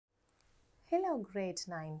Hello grade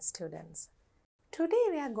 9 students. Today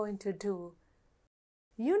we are going to do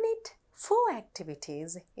unit 4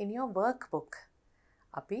 activities in your workbook.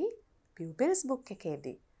 අපි pupils book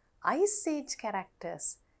එකේදී Ice Age characters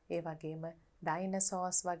ඒ වගේම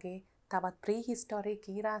dinosaurs වගේ තවත්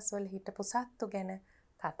prehistoric eras වල හිටපු සත්තු ගැන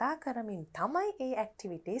කතා කරමින් තමයි ඒ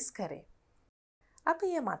activities කරේ.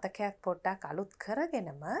 අපි මේ මතකයක් පොඩ්ඩක් අලුත්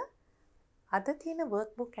කරගෙනම අද තියෙන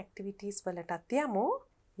workbook activities වලටත් යමු.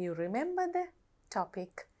 You remember the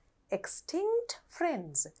topic extinct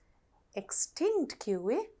friends. Extinct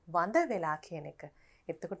කිව්වේ වඳ වෙලා කියන එක.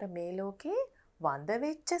 එතකොට මේ ලෝකේ වඳ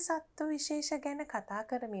වෙච්ච සත්තු විශේෂ ගැන කතා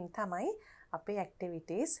කරමින් තමයි අපේ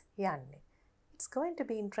activities යන්නේ. It's going to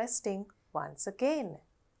be interesting once again.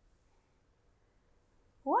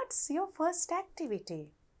 What's your first activity?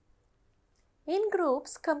 In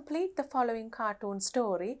groups, complete the following cartoon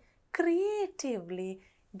story creatively,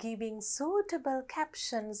 giving suitable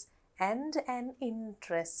captions and an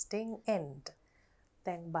interesting end.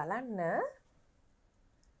 දැන් බලන්න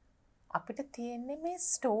අපිට තියෙන්නේ මේ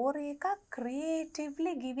ස්ටෝරි එක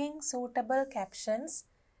creatively giving suitable captions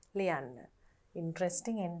ලියන්න.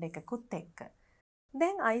 interesting end එකකුත් එක්ක.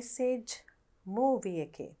 දැන් Ice Age movie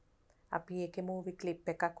එකේ අපි ඒකේ movie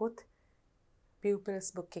clip එකකුත්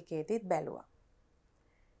pupils book එකේදීත් බැලුවා.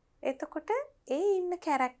 එතකොට ඒ ඉන්න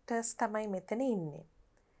characters තමයි මෙතන ඉන්නේ.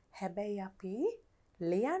 හැබැයි අපි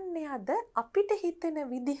ලියන්නේ අද අපිට හිතෙන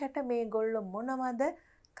විදිහට මේගොල්ලෝ මොනවද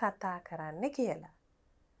කතා කරන්න කියලා.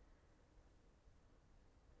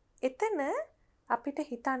 එතන අපිට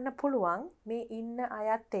හිතන්න පුළුවන් මේ ඉන්න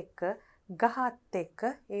අයත් එක්ක ගහත් එක්ක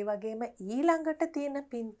ඒ වගේම ඊළඟට තියෙන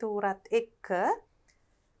පින්තූරත් එක්ක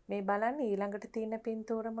මේ බලන්න ඊළඟට තියෙන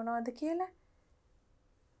පින්තූර මොනවද කියලා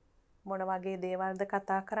මොන වගේ දේවල්ද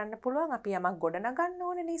කතා කරන්න පුළුවන්. අපි යමක් ගොඩනගන්න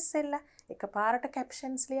ඕනේ ඉස්සෙල්ලා. එකපාරට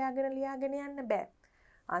captions ලියාගෙන යන්න බෑ.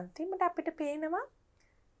 අන්තිමට අපිට පේනවා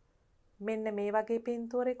මෙන්න මේ වගේ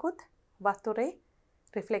පින්තූරෙකුත් වතුරේ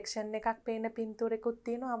රිෆ්ලෙක්ෂන් එකක් පේන පින්තූරෙකුත්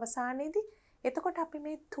තියෙනවා අවසානයේදී. එතකොට අපි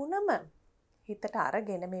මේ තුනම හිතට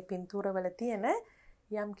අරගෙන මේ පින්තූරවල තියෙන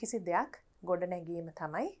යම් කිසි දෙයක් ගොඩනැගීම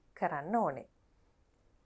තමයි කරන්න ඕනේ.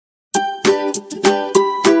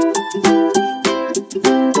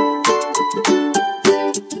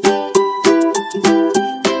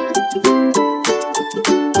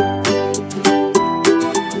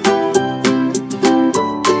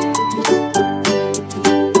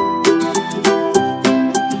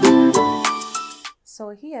 So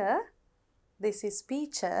here, this is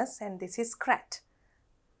Peaches and this is Krat.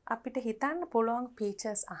 අපිට හිතන්න පුළුවන්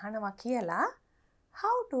Peaches අහනවා කියලා,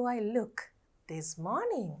 how do I look this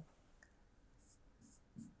morning?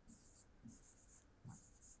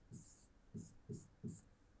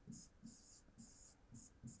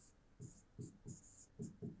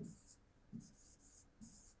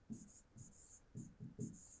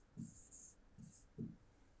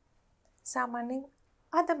 සාමාන්‍යයෙන්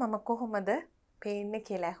අද මම කොහොමද පේන්නේ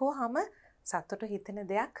කියලා අහුවාම සතුට හිතෙන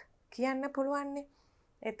දෙයක් කියන්න පුළුවන්නේ.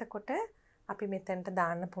 එතකොට අපි මෙතනට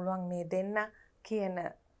දාන්න පුළුවන් මේ දෙන්න කියන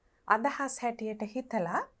අදහස් හැටියට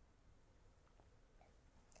හිතලා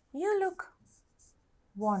You look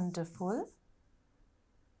wonderful.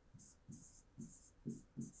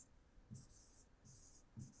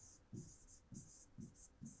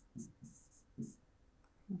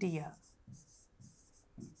 Dear.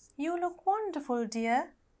 You look wonderful, dear.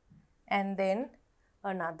 And then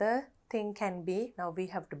another thing can be, now we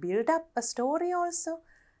have to build up a story also.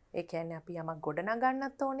 ඒ කියන්නේ අපි යමක්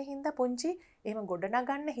ගොඩනගන්නත් ඕනේ හින්දා පුංචි එහෙම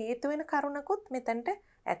ගොඩනගන්න හේතු වෙන කරුණකුත් මෙතනට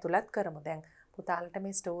ඇතුළත් කරමු. දැන් පුතාලට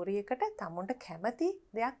මේ ස්ටෝරි එකට තමුන්ට කැමති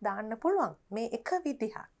දෙයක් දාන්න පුළුවන්. මේ එක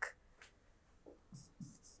විදිහක්.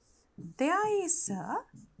 There is a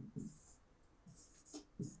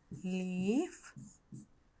leaf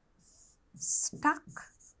stuck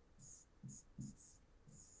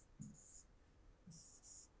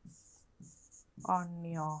on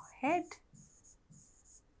your head.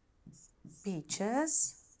 Peaches.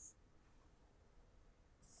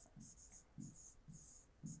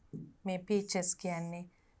 මේ Peaches කියන්නේ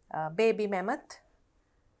baby mammoth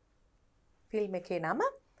ෆිල්ම් එකේ නම.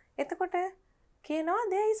 එතකොට කියනවා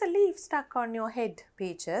there is a leaf stuck on your head,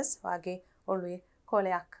 Peaches. වගේ ඔළුවේ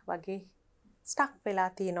කොලයක් වගේ stuck වෙලා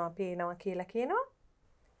තියෙනවා පේනවා කියලා කියනවා.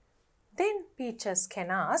 Then Peaches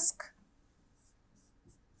can ask,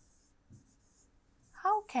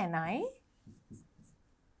 how can I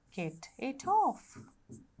get it off?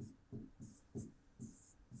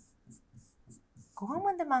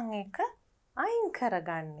 කොහොමද මං ඒක අයින්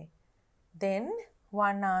කරගන්නේ? Then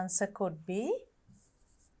one answer could be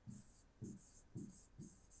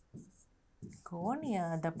go near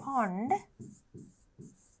the pond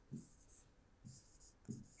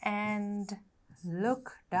and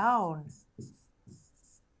look down.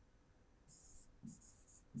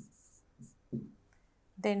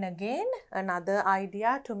 Then again, another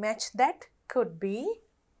idea to match that could be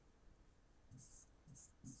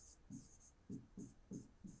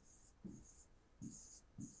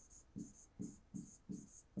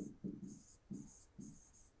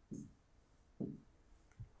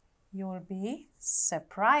you'll be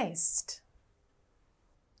surprised.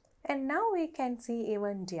 And now we can see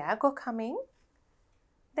even Diago coming.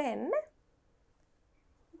 Then,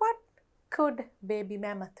 what could baby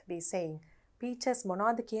mammoth be saying? Peaches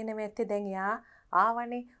මොනවද කියනව ඇත්තේ දැන් යා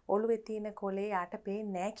ආවනේ ඔළුවේ තියෙන කොලේ යාට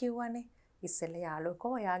පේන්නේ නැහැ කිව්වනේ. ඉස්සෙල්ලා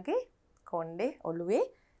යාළුවෝ ඔයාගේ කොණ්ඩේ ඔළුවේ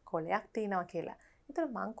කොලයක් තියෙනවා කියලා. ඒතර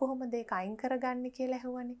මං කොහොමද ඒක අයින් කරගන්නේ කියලා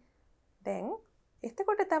ඇහුවනේ. දැන්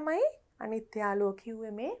එතකොට තමයි අනිත් යාළුවෝ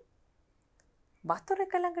කිව්වේ මේ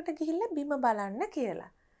වතුරක ළඟට ගිහිල්ලා බිම බලන්න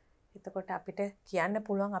කියලා. එතකොට අපිට කියන්න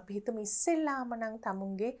පුළුවන් අපි හිතමු ඉස්සෙල්ලාම නම්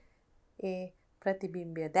තමුන්ගේ ඒ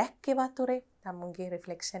ප්‍රතිබිම්බය දැක්කේ වතුරේ තමුන්ගේ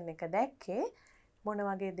රිෆ්ලෙක්ෂන් එක දැක්කේ මොන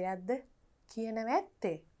වගේ දෙයක්ද කියනව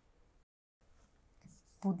ඇත්තේ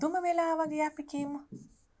පුදුම වෙලා වගේ අපි කියමු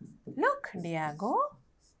look Diago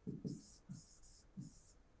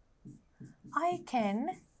I can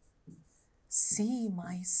see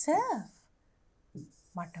myself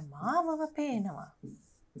මට මාවව පේනවා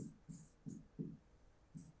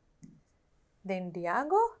Then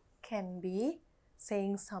Diago can be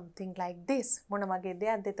saying something like this. මොන වගේ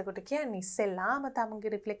දෙයක්ද එතකොට කියන්නේ ඉස්සෙල්ලාම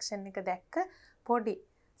තමුන්ගේ රිෆ්ලෙක්ෂන් එක දැක්ක පොඩි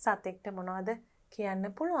සතෙක්ට මොනවද කියන්න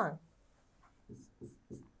පුළුවන්?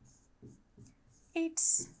 It's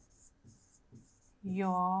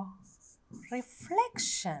your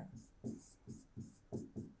reflection.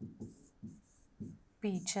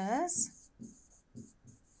 Peaches.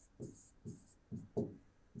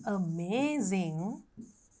 Amazing.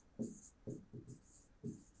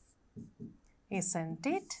 Isn't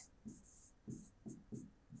it?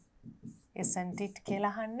 Isn't it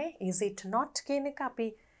කියලා අහන්නේ is it not කියන එක අපි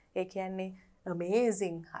ඒ කියන්නේ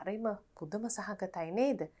amazing හරිම පුදුම සහගතයි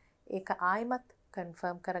නේද? ඒක ආයිමත්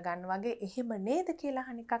confirm කරගන්න වගේ එහෙම නේද කියලා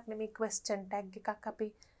අහන එකක් නෙමෙයි question tag එකක් අපි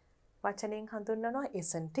වචනෙන් හඳුන්වනවා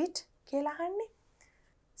isn't it කියලා අහන්නේ.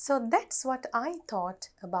 So that's what I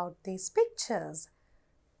thought about these pictures.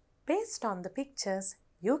 Based on the pictures,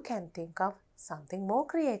 you can think of something more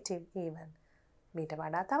creative even. මීට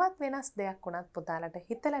වඩා තවත් වෙනස් දෙයක් වුණත් පුතාලට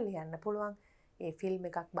හිතලා ලියන්න පුළුවන්. ඒ ෆිල්ම්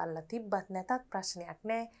එකක් බලලා තිබ්බත් නැතත් ප්‍රශ්නයක්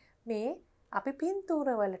නෑ. මේ අපි පින්තූර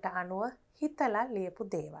වලට අනුව හිතලා ලියපු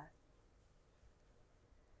දේවල්.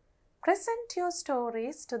 Present your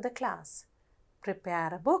stories to the class.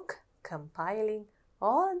 Prepare a book compiling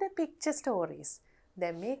all the picture stories.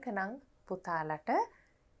 දැන් මේක නම් පුතාලට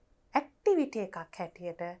ඇක්ටිවිටි එකක්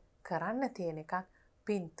හැටියට කරන්න තියෙන එකක්.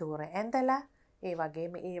 පින්තූර ඇඳලා ඒ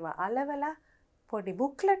වගේම ඒවා අලවලා පොඩි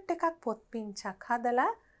බුක්ලට් එකක් පොත් පිංචක්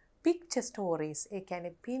හදලා picture stories ඒ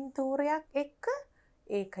කියන්නේ පින්තූරයක් එක්ක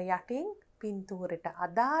ඒක යටින් පින්තූරෙට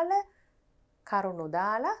අදාළ කරුණු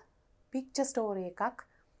දාලා picture story එකක්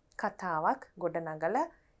කතාවක් ගොඩනගලා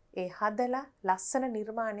ඒ හදලා ලස්සන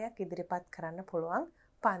නිර්මාණයක් ඉදිරිපත් කරන්න පුළුවන්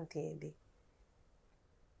පන්තියේදී.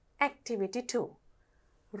 Activity 2.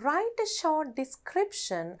 Write a short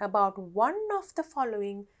description about one of the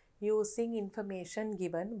following using information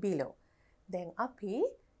given below. දැන් අපි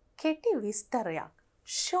කෙටි විස්තරයක්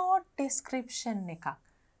short description එකක්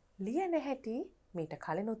ලියන හැටි මීට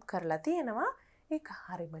කලිනුත් කරලා තියෙනවා ඒක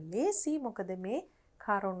හරිම ලේසි මොකද මේ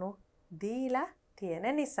කරුණු දීලා තියෙන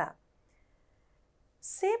නිසා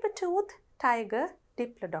saber-tooth tiger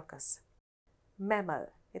diplodocus mammal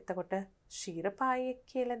එතකොට ශීරපායෙක්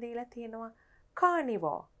කියලා දීලා තියෙනවා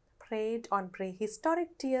carnivore preyed on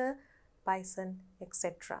prehistoric deer bison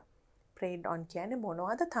etc preyed on කියන්නේ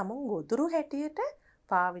මොනවද තමුන් ගොදුරු හැටියට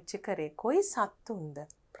පාවිච්චි කරේ කොයි සත්තුන්ද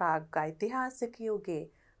ප්‍රාග් ඓතිහාසික යුගයේ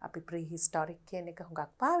අපි prehistoric කියන එක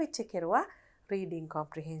හුඟක් පාවිච්චි කරුවා reading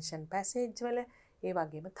comprehension passage වල ඒ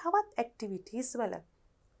වගේම තවත් activities වල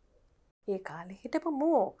ඒ කාලේ හිටපු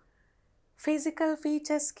more physical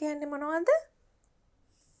features කියන්නේ මොනවද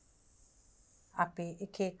අපේ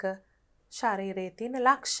එක එක ශරීරයේ තියෙන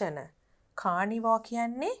ලක්ෂණ carnivore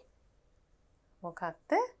කියන්නේ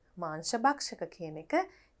මොකක්ද මාංශ භක්ෂක කියන එක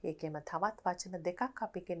ඒකෙම තවත් වචන දෙකක්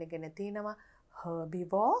අපි ඉගෙනගෙන තිනවා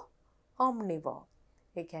herbivore omnivore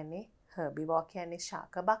ඒ කියන්නේ herbivore කියන්නේ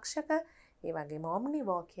ශාක භක්ෂක ඒ වගේම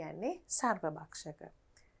omnivore කියන්නේ සර්ව භක්ෂක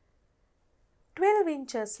 12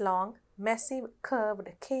 inches long massive curved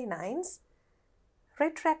canines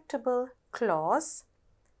retractable claws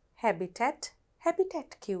habitat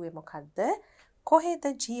කිව්වේ මොකද්ද කොහෙද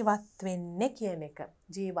ජීවත් වෙන්නේ කියන එක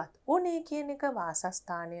ජීවත් උනේ කියන එක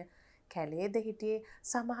වාසස්ථානය කැලේද හිටියේ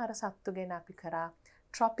සමහර සත්තු ගැන අපි කරා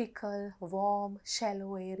tropical, warm,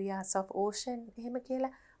 shallow areas of ocean එහෙම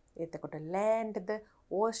කියලා. එතකොට landද,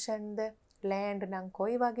 oceanද, land නම්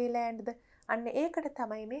කොයි වගේ landද? අන්න ඒකට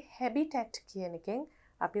තමයි මේ habitat කියන එකෙන්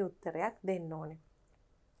අපි උත්තරයක් දෙන්න ඕනේ.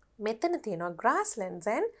 මෙතන තියෙනවා grasslands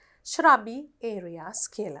and shrubby areas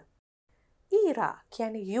කියලා. era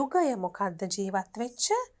කියන්නේ යුගය මොකද්ද ජීවත්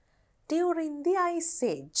වෙච්ච? during the ice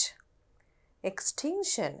age.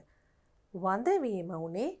 extinction වඳවීම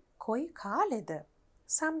උනේ කොයි කාලෙද?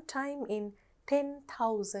 sometime in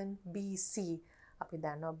 10,000 BC. අපි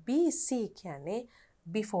දන්නවා BC කියන්නේ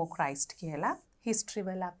before Christ කියලා. history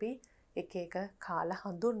වල අපි එක එක කාල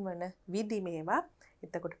හඳුන්වන විදි මේවා.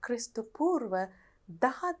 එතකොට ක්‍රිස්තු පූර්ව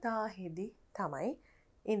 10,000 තමයි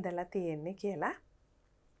ඉඳලා තියෙන්නේ කියලා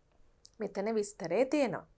මෙතන විස්තරේ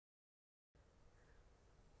තියෙනවා.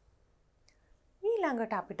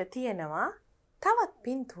 ඊළඟට අපිට තියෙනවා තවත්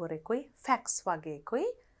පින්තූරෙකුයි ෆැක්ස් වගේකුයි.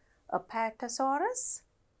 Apatosaurus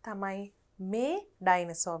තමයි මේ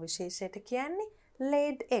ඩයිනසෝර් විශේෂයට කියන්නේ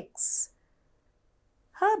laid eggs.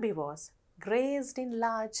 Herbivores grazed in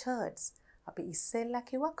large herds. අපි ඉස්සෙල්ලා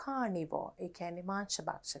කිව්වා carnivore. ඒ කියන්නේ මාංශ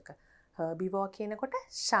භක්ෂක. herbivore කියනකොට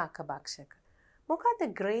ශාක භක්ෂක. මොකද්ද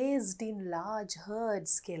grazed in large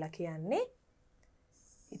herds කියලා කියන්නේ?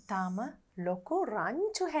 ඊටාම ලොකු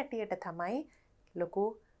රංචු හැටියට තමයි ලොකු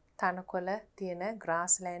තනකොළ තියෙන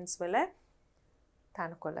grasslands වල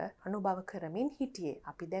තනකොළ අනුභව කරමින් හිටියේ.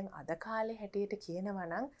 අපි දැන් අද කාලේ හැටියට කියනවා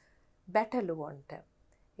නම් බැටළුවන්ට.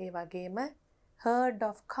 ඒ වගේම herd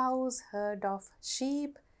of cows, herd of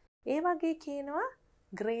sheep ඒ වගේ කියනවා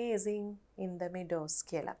grazing in the meadows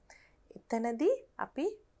කියලා. එතනදී අපි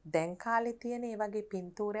දැන් කාලේ තියෙන ඒ වගේ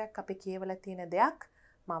පින්තූරයක් අපි කියවලා තියෙන දෙයක්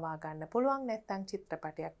මවා ගන්න පුළුවන්. නැත්නම්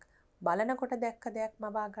චිත්‍රපටයක් බලනකොට දැක්ක දෙයක්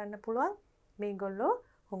මවා ගන්න පුළුවන්. මේගොල්ලෝ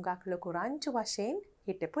හුඟක් ලොකු රංචු වශයෙන්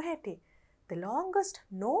හිටපු හැටි. The longest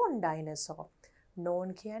known dinosaur. known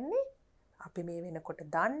කියන්නේ අපි මේ වෙනකොට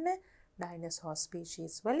දන්න dinosaur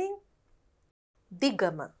species වලින්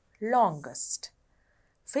දිගම longest.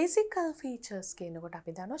 physical features කියනකොට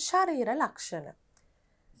අපි දන්නවා ශරීර ලක්ෂණ.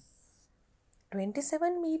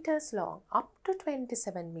 27 meters long, up to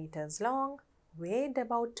 27 meters long, weighed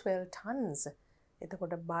about 12 tons.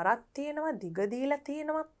 එතකොට බරක් තියෙනවා, දිග දීලා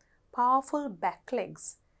තියෙනවා, powerful back legs.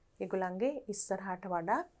 ඒගොල්ලන්ගේ ඉස්සරහට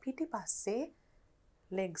වඩා පිටිපස්සේ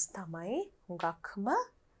legs තමයි හුඟක්ම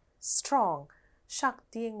strong,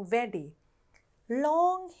 ශක්තියෙන් වැඩි.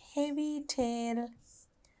 Long heavy tail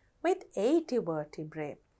with 80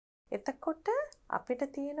 vertebrae. එතකොට අපිට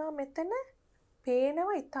තියෙනවා මෙතන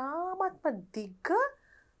පේනවා ඉතාමත්ම දිග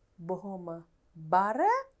බොහොම බර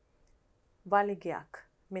වලිගයක්.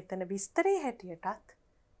 මෙතන විස්තරේ හැටියටත්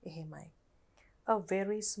එහෙමයි. A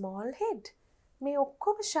very small head. මේ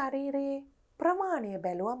ඔක්කොම ශරීරයේ ප්‍රමාණය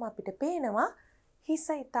බැලුවම අපිට පේනවා හිස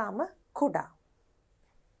ඉතාම කුඩා.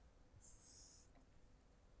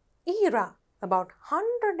 Era about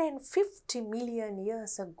 150 million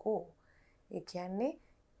years ago. ඒ කියන්නේ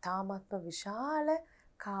තාමත්ම විශාල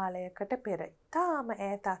කාලයකට පෙර. තාම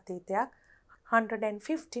ඈත අතීතයක්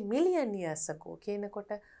 150 million years ago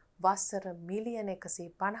කියනකොට වසර මිලියන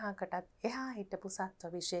 150කටත් එහා හිටපු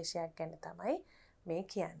සත්ව විශේෂයක් ගැන තමයි මේ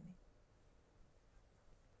කියන්නේ.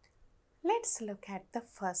 Let's look at the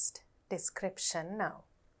first description now.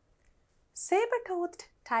 Saber-toothed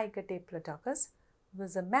tiger diplodocus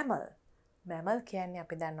was a mammal. Mammal කියන්නේ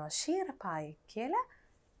අපි දන්නවා ශීරපායි කියලා.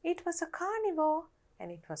 It was a carnivore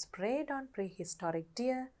and it was preyed on prehistoric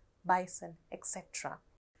deer, bison, etc.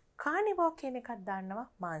 Carnivore කියන එකක් දන්නවා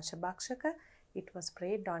මාංශ භක්ෂක. It was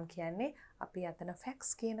preyed on කියන්නේ අපි අතන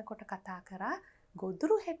facts කියනකොට කතා කරා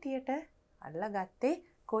ගොදුරු හැටියට අල්ලගත්තේ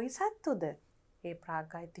කොයි සත්තුද? ඒ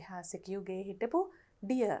ප්‍රාග්ඓතිහාසික යුගයේ හිටපු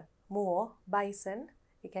deer, moor, bison,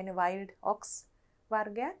 ඒ කියන්නේ wild ox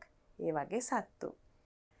වර්ගයක් ඒ වගේ සත්තු.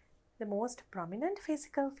 The most prominent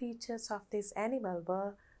physical features of this animal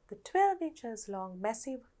were the 12 inches long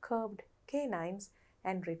massive curved canines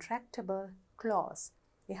and retractable claws.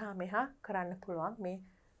 එහා මෙහා කරන්න පුළුවන් මේ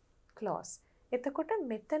claws. එතකොට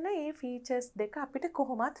මෙතන මේ features දෙක අපිට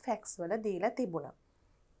කොහොමත් facts වල දීලා තිබුණා.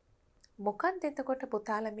 මොකක්ද එතකොට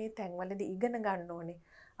පුතාලා මේ තැන්වලදී ඉගෙන ගන්න ඕනේ?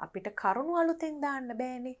 අපිට කරුණු අලුතෙන් දාන්න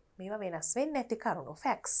බෑනේ. මේවා වෙනස් වෙන්නේ නැති කරුණු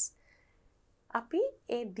facts. අපි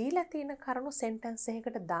ඒ දීලා තියෙන කරුණු sentence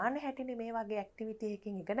එකකට දාන හැටිනේ මේ වගේ activity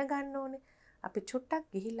එකකින් ඉගෙන ගන්න ඕනේ. අපි චුට්ටක්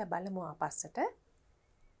ගිහිල්ලා බලමු ආපස්සට.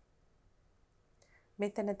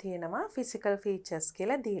 මෙතන තියෙනවා physical features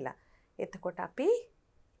කියලා දීලා. එතකොට අපි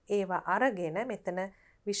ඒවා අරගෙන මෙතන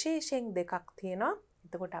විශේෂයෙන් දෙකක් තියෙනවා.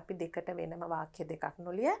 එතකොට අපි දෙකට වෙනම වාක්‍ය දෙකක්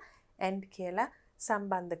නොලිය and කියලා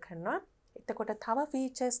සම්බන්ධ කරනවා. එතකොට තව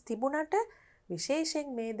features තිබුණට විශේෂයෙන්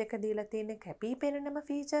මේ දෙක දීලා තියෙන කැපී පෙනෙනම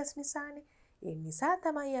ෆීචර්ස් නිසානේ. ඒ නිසා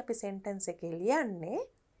තමයි අපි සෙන්ටන්ස් එකේ ලියන්නේ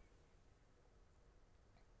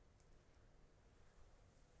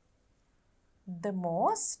the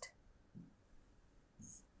most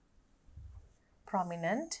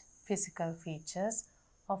prominent physical features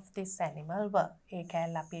of this animal were. ඒ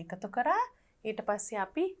කැල්ල අපි එකතු කරා. ඊට පස්සේ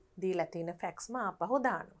අපි දීලා තියෙන ෆැක්ට්ස්ම ආපහු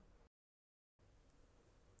දානවා.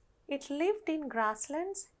 It lived in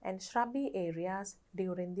grasslands and shrubby areas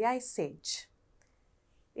during the Ice Age.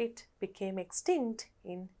 It became extinct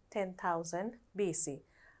in 10,000 BC.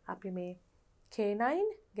 අපි මේ canine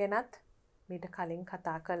ගැනත් මීට කලින්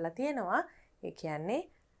කතා කරලා තියෙනවා. ඒ කියන්නේ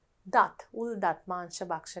දත්, උල් දත් මාංශ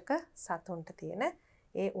භක්ෂක සතුන්ට තියෙන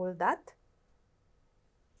ඒ උල් දත්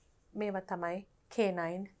මේවා තමයි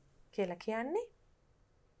canine කියලා කියන්නේ.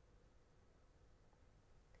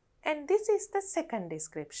 And this is the second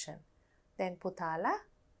description. Then පුතාලා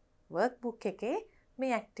workbook එකේ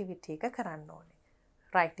මේ activity එක කරන්න ඕනේ.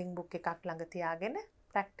 writing book එකක් ළඟ තියාගෙන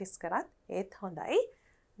practice කරත් ඒත් හොඳයි.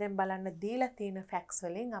 දැන් බලන්න දීලා තියෙන facts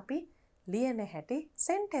වලින් අපි ලියන හැටි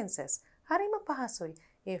sentences. හරිම පහසුයි.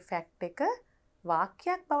 ඒ fact එක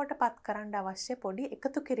වාක්‍යයක් බවට පත් කරන්න අවශ්‍ය පොඩි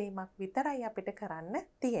එකතු කිරීමක් විතරයි අපිට කරන්න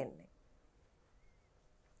තියෙන්නේ.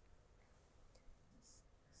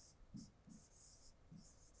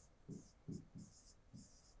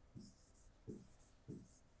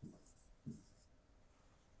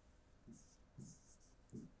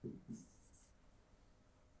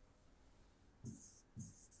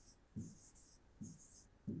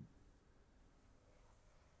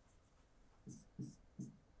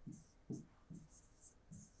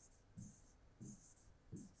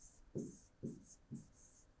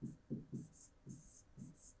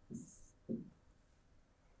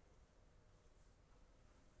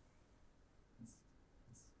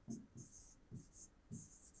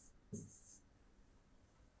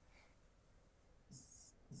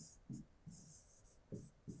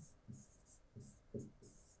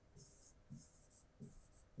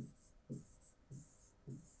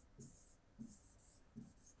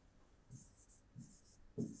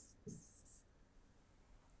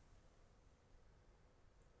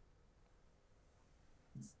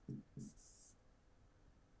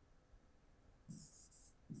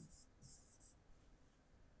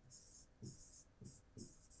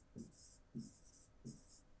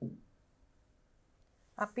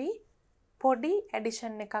 අපි පොඩි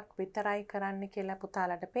ඇඩිෂන් එකක් විතරයි කරන්න කියලා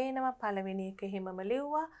පුතාලට පේනවා. පළවෙනි එක එහෙමම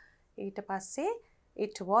ලිව්වා. ඊට පස්සේ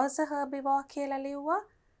it was a herbivore කියලා ලිව්වා.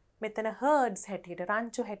 මෙතන herds හැටියට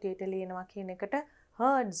රංචු හැටියට ලියනවා කියන එකට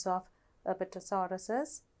herds of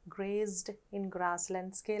Apatosauruses grazed in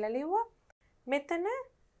grasslands කියලා ලිව්වා. මෙතන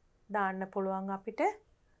දාන්න පුළුවන් අපිට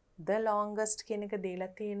the longest කියන එක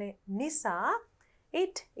දීලා තියෙන නිසා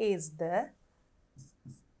it is the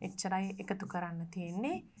එච්චරයි එකතු කරන්න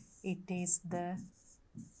තියෙන්නේ. It is the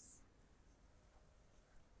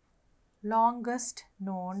longest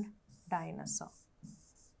known dinosaur.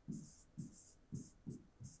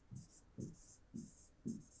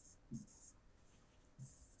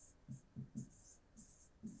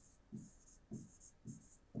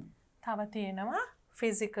 තව තියෙනවා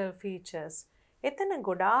physical features. එතන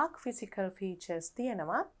ගොඩාක් physical features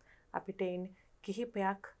තියෙනවා. අපිට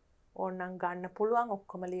කිහිපයක් ඕනනම් ගන්න පුළුවන්.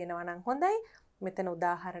 ඔක්කොම ලියනවා නම් හොඳයි. මෙතන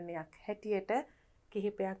උදාහරණයක් හැටියට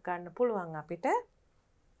කිහිපයක් ගන්න පුළුවන් අපිට.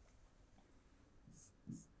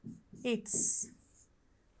 Its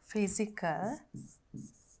physical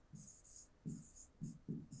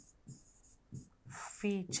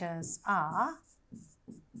features are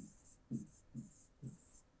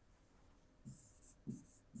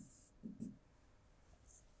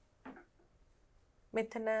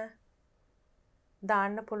මෙතන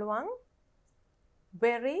දාන්න පුළුවන්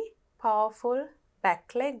very powerful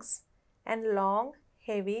back legs and long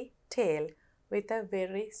heavy tail with a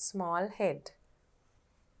very small head.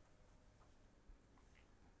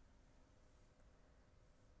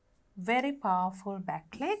 Very powerful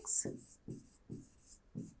back legs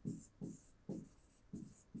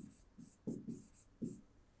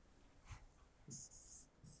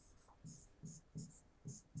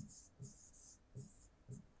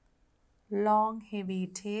long heavy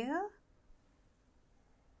tail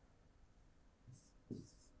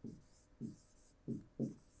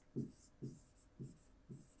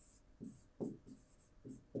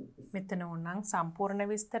මෙතන ඕනනම් සම්පූර්ණ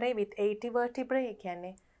විස්තරේ with 80 vertebrae ඒ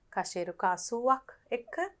කියන්නේ කශේරුක 80ක්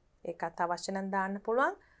එක්ක ඒකත් අවශ්‍ය නම් දාන්න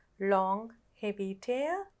පුළුවන්. long heavy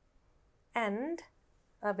tail and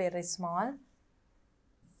a very small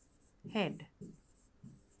head.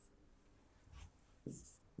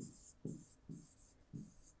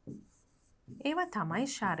 ඒවා තමයි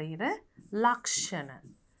ශරීර ලක්ෂණ.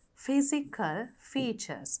 Physical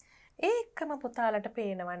features. ඒකම පුතාලට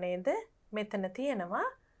පේනව නේද? මෙතන තියෙනවා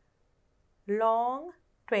long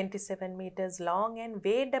 27 meters long and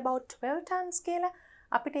weighed about 12 tons කියලා.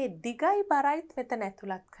 අපිට ඒ දිගයි බරයිත් මෙතන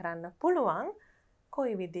ඇතුළත් කරන්න පුළුවන්.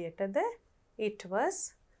 කොයි විදියටද? It was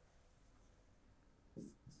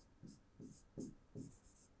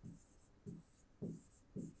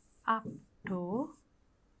up to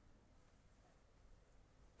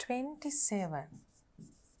 27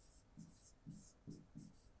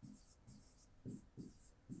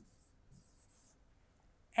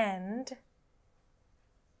 and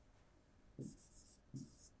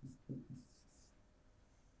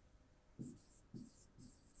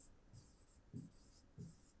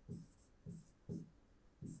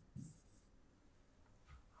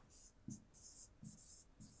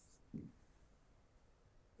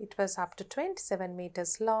it was up to 27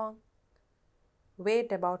 meters long,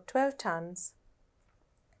 weighed about 12 tons.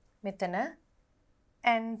 මෙතන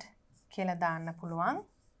and කියලා දාන්න පුළුවන්.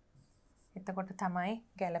 එතකොට තමයි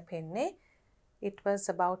ගැලපෙන්නේ. It was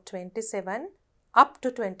about 27 up to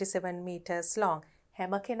 27 meters long.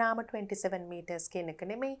 හැම කෙනාම 27 meters කියන එක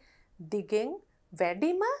නෙමෙයි. දිගෙන්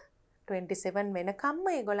වැඩිම 27 වෙනකම්ම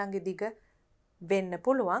ඒගොල්ලන්ගේ දිග වෙන්න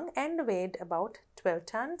පුළුවන් and weighed about 12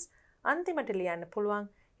 tons. අන්තිමට ලියන්න පුළුවන්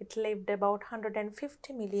it lived about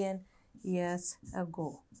 150 million years ago.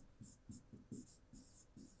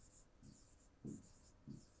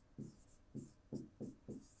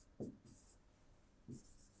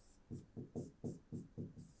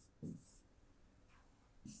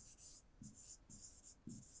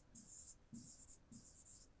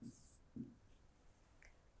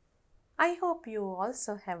 I hope you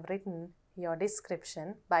also have written your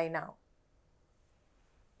description by now.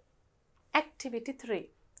 Activity 3.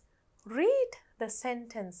 Read the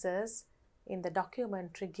sentences in the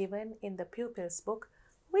documentary given in the pupil's book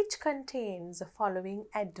which contains the following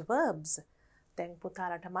adverbs. දැන්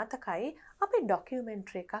පුතාලට මතකයි අපි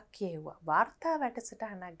documentary එකක් කියෙව්වා. වාර්තා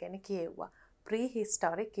වැඩසටහනක් ගැන කියෙව්වා.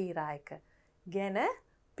 prehistoric era එක ගැන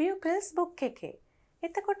pupil's book එකේ.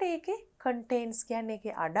 එතකොට ඒකේ contains කියන්නේ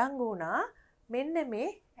ඒකේ අඩංගු වුණා මෙන්න මේ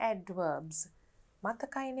adverbs.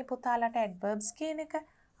 මතකයිනේ පුතාලට adverbs කියන එක.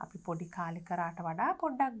 අපි පොඩි කාලේ කරාට වඩා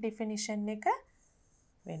පොඩ්ඩක් definition එක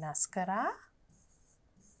වෙනස් කරා.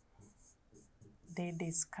 They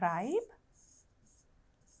describe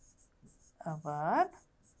a verb,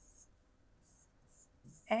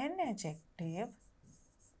 an adjective,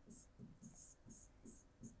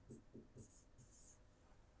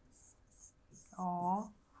 or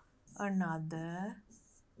another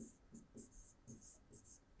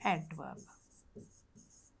adverb.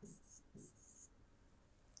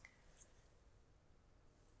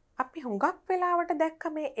 අපි හුඟක් වෙලාවට දැක්ක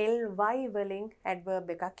මේ ly වලින්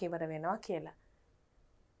adverb එකක් ඉවර වෙනවා කියලා.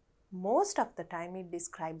 Most of the time it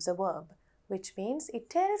describes a verb, which means it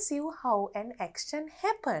tells you how an action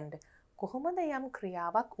happened. කොහොමද යම්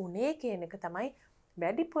ක්‍රියාවක් උනේ කියන එක තමයි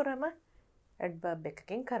වැඩිපුරම adverb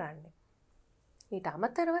එකකින් කරන්නේ. ඊට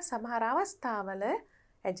අමතරව සමහර අවස්ථාවල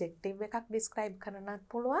adjective එකක් describe කරන්නත්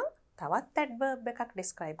පුළුවන්, තවත් adverb එකක්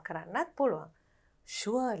describe කරන්නත් පුළුවන්.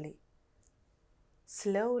 Surely,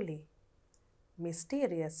 slowly,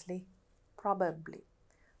 mysteriously, probably.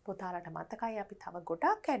 පුතාලට මතකයි අපි තව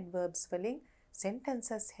ගොඩක් adverbs වලින්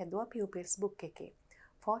sentences හැදුවා pupils book එකේ.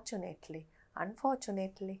 Fortunately,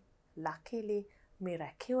 unfortunately, luckily,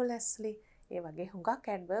 miraculously ඒ වගේ හුඟක්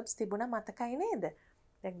adverbs තිබුණා මතකයි නේද?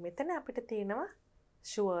 දැන් මෙතන අපිට තියෙනවා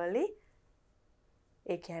surely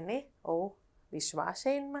ඒ කියන්නේ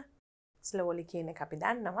විශ්වාසයෙන්ම. slowly කියන එක අපි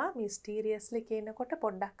දන්නවා. mysteriously කියනකොට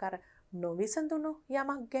පොඩ්ඩක් අර නොවිසඳුණු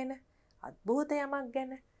යමක් ගැන, අద్භූත යමක්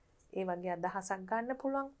ගැන ඒ වගේ අදහසක් ගන්න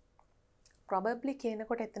පුළුවන්. probably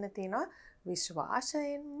කියනකොට එතන තියෙනවා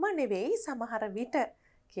විශ්වාසයෙන්ම නෙවෙයි සමහර විට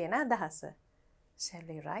කියන අදහස. Shall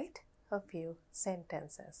we write a few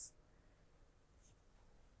sentences?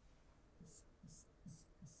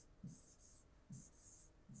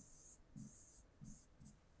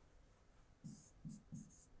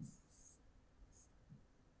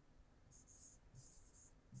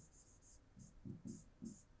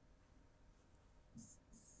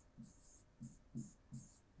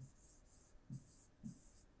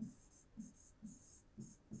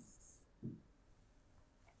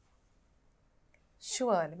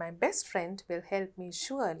 Surely, my best friend will help me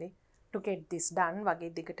surely to get this done. වගේ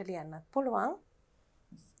දිගට ලියන්නත් පුළුවන්.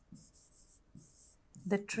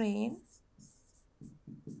 The train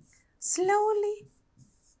slowly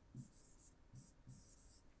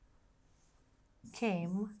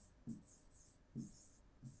came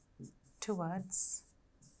towards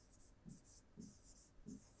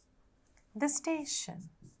the station.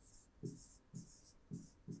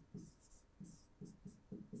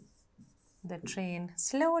 The train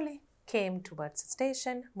slowly came towards the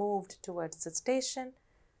station, moved towards the station.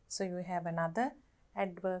 So you have another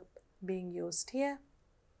adverb being used here.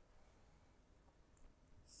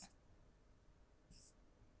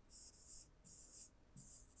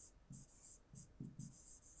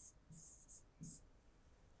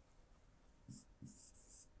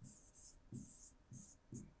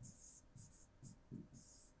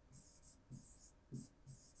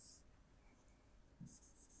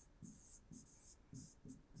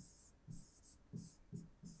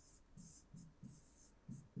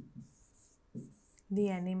 The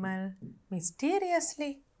animal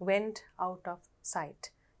mysteriously went out of sight.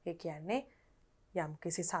 ඒ කියන්නේ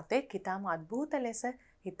යම්කිසි සතෙක් ඉතාම අద్භූත ලෙස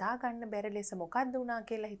හිතා ගන්න බැරි ලෙස මොකක්ද වුණා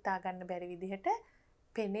කියලා හිතා ගන්න බැරි විදිහට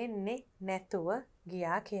පෙනෙන්නේ නැතුව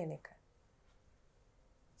ගියා කියන එක.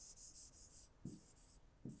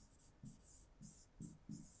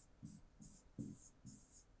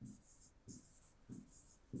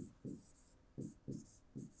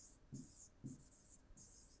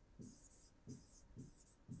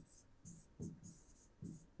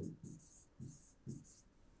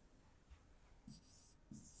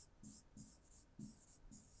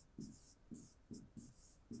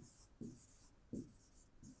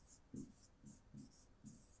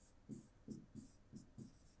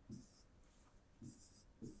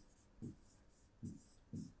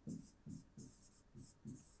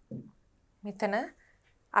 මෙතන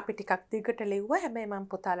අපි ටිකක් දිගට ලිව්වා. හැබැයි මම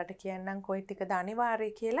පුතාලට කියන්නම් කොයි ටිකද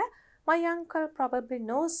අනිවාර්යයි කියලා. My uncle probably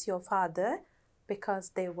knows your father because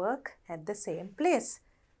they work at the same place.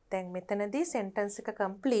 දැන් මෙතනදී sentence එක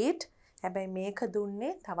complete. හැබැයි මේක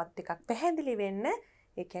දුන්නේ තවත් ටිකක් පැහැදිලි වෙන්න.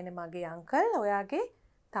 ඒ කියන්නේ මගේ අංකල් ඔයාගේ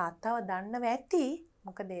තාත්තව දන්නව ඇති.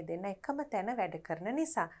 මොකද ඒ දෙන්න එකම තැන වැඩ කරන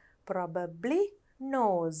නිසා. Probably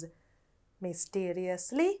knows.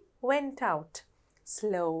 Mysteriously went out.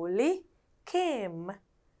 Slowly came.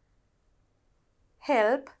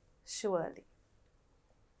 Help surely.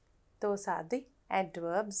 Those are the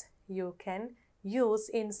adverbs you can use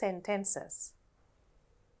in sentences.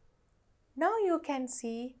 Now you can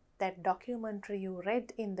see that documentary you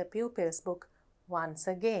read in the pupils book once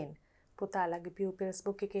again. පුතාලගේ pupils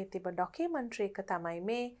book එකේ තිබ documentary එක තමයි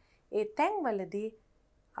මේ. ඒ තැන්වලදී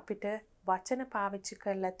අපිට වචන පාවිච්චි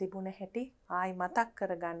කරලා තිබුණ හැටි ආයි මතක්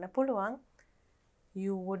කරගන්න පුළුවන්.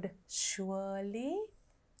 You would surely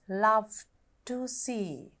love to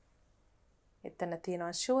see. එතන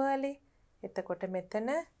තියෙනවා surely. එතකොට මෙතන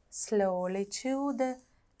slowly chew the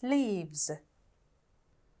leaves.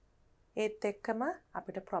 ඒත් එක්කම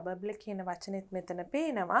අපිට probably කියන වචනෙත් මෙතන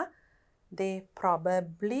පේනවා. They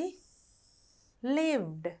probably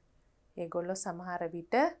lived. ඒගොල්ලෝ සමහර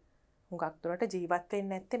විට හුඟක් දුරට ජීවත් වෙන්නේ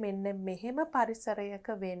නැත්තේ මෙන්න මෙහෙම පරිසරයක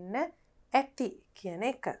වෙන්න ඇති කියන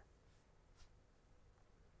එක.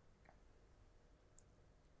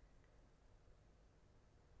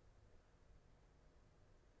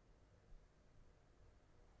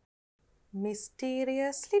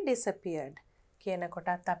 mysteriously disappeared කියන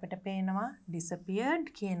කොටත් අපිට පේනවා disappeared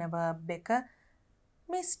කියන verb එක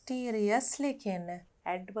mysteriously කියන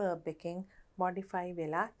adverb එකෙන් modify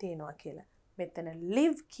වෙලා තියෙනවා කියලා. මෙතන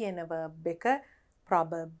live කියන verb එක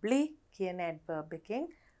probably කියන adverb එකෙන්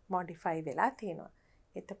modify වෙලා තියෙනවා.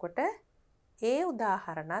 එතකොට ඒ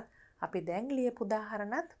උදාහරණත් අපි දැන් ලියපු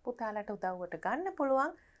උදාහරණත් පුතාලට උදව්වට ගන්න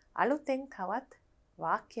පුළුවන් අලුතෙන් තවත්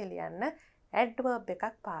වාක්‍ය ලියන්න adverb එකක්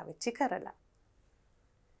පාවිච්චි කරලා.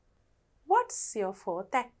 What's your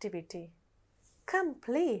fourth activity?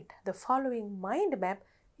 Complete the following mind map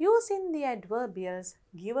using the adverbials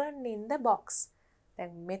given in the box.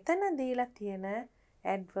 දැන් මෙතන දීලා තියෙන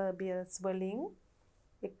adverbials වලින්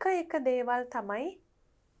එක දේවල් තමයි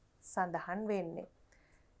සඳහන් වෙන්නේ.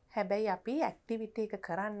 හැබැයි අපි activity එක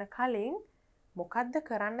කරන්න කලින් මොකද්ද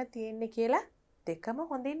කරන්න තියෙන්නේ කියලා දෙකම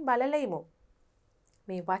හොඳින් බලලා ඉමු.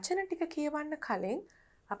 මේ වචන ටික කියවන්න කලින්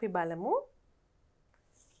අපි බලමු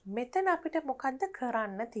මෙතන අපිට මොකද්ද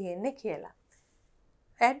කරන්න තියෙන්නේ කියලා.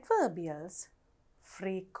 Adverbials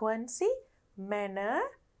frequency, manner,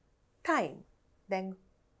 time. දැන්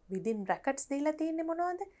within brackets දීලා තියෙන්නේ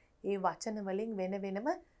මොනවද? ඒ වචන වලින් වෙන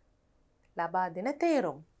වෙනම ලබා දෙන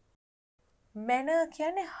තේරුම්. manner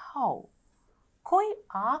කියන්නේ how. කොයි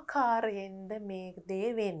ආකාරයෙන්ද මේ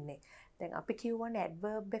දේ වෙන්නේ? දැන් අපි කියවනේ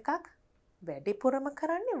adverb එකක් වැඩිපුරම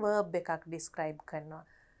කරන්නේ verb එකක් describe කරනවා.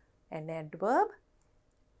 An adverb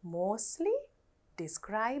mostly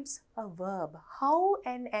describes a verb, how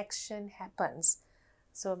an action happens.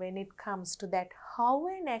 So when it comes to that how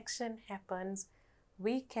an action happens,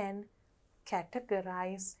 we can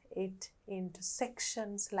categorize it into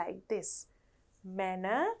sections like this: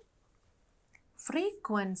 manner,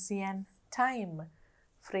 frequency and time.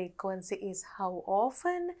 Frequency is how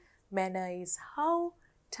often, manner is how,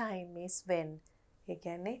 time is when. ඒ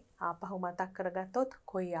කියන්නේ ආපහු මතක් කරගත්තොත්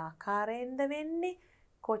කොයි ආකාරයෙන්ද වෙන්නේ,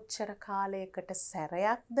 කොච්චර කාලයකට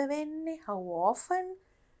සැරයක්ද වෙන්නේ, how often,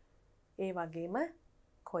 ඒ වගේම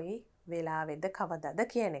කොයි වෙලාවෙද කවදද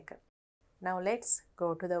කියන එක. Now let's go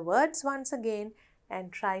to the words once again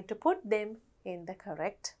and try to put them in the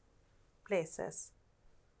correct places.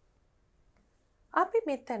 අපි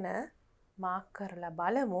මෙතන මාක් කරලා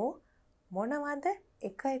බලමු මොනවද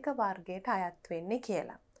එක එක වර්ගයට අයත් වෙන්නේ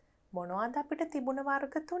කියලා. මොනවද අපිට තිබුණ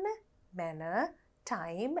වර්ග තුන? manner,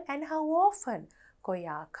 time and how often. කොයි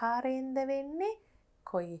ආකාරයෙන්ද වෙන්නේ,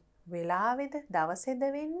 කොයි වෙලාවෙද දවසේද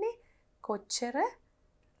වෙන්නේ, කොච්චර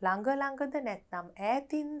ළඟද නැත්නම්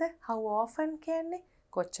ඈතින්ද, how often කියන්නේ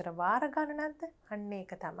කොච්චර වාර ගණනක්ද, අන්න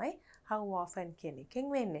ඒක තමයි how often කියන එකෙන්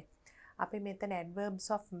වෙන්නේ. අපි මෙතන adverbs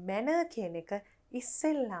of manner කියන එක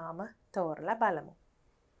ඉස්සෙල්ලාම තෝරලා බලමු.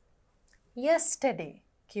 yesterday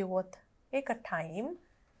කිව්වොත් ඒක time,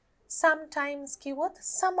 sometimes කිව්වොත්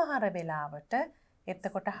සමහර වෙලාවට,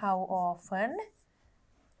 එතකොට how often,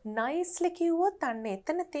 nicely කිව්වොත් අන්න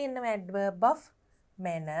එතන තියෙනවා adverb of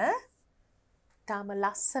manner, තාම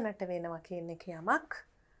ලස්සනට වෙනවා කියන එක යමක්.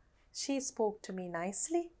 She spoke to me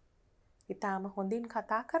nicely. ඉතාම හොඳින්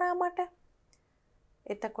කතා කරා මට.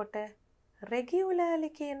 එතකොට regularly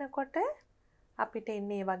කියනකොට අපිට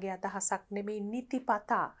එන්නේ වගේ අදහසක් නෙමෙයි,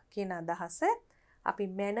 නිතිපතා කියන අදහස. අපි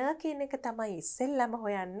manner කියන එක තමයි ඉස්සෙල්ලම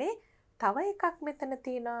හොයන්නේ. තව එකක් මෙතන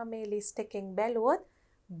තියෙනවා මේ list එකෙන් බැලුවොත්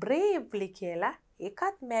bravely කියලා.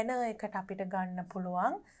 ඒකත් manner එකට අපිට ගන්න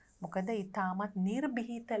පුළුවන්. මොකද ඊටමත්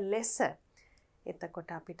නිර්භීත ලෙස.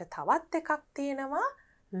 එතකොට අපිට තවත් එකක් තියෙනවා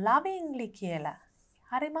lovingly කියලා.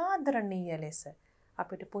 හරිම ආදරණීය ලෙස.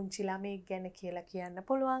 අපිට පුංචි ළමයෙක් ගැන කියලා කියන්න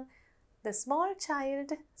පුළුවන්. The small child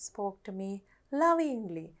spoke to me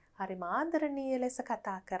lovingly. හරිම ආදරණීය ලෙස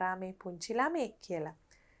කතා කරා මේ පුංචි ළමයෙක් කියලා.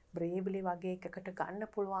 bravely වගේ එකකට ගන්න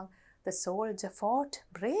පුළුවන්. The soldier fought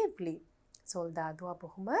bravely. සොල්දාදුවා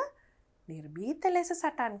බොහොම නිර්භීත ලෙස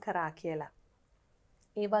සටන් කරා කියලා.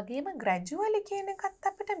 ඒ වගේම gradually කියන එකත්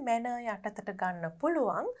අපිට manner යටතට ගන්න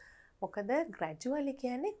පුළුවන්. මොකද gradually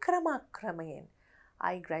කියන්නේ ක්‍රමක්‍රමයෙන්.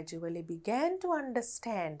 I gradually began to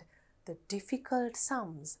understand the difficult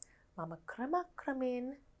sums. මම ක්‍රමක්‍රමයෙන්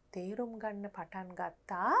තේරුම් ගන්න පටන්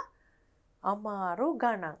ගත්තා අමාරු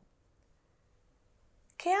ගණන්.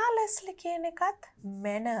 carelessly කියන එකත්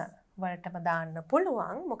manner වලටම දාන්න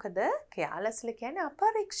පුළුවන්. මොකද carelessly කියන්නේ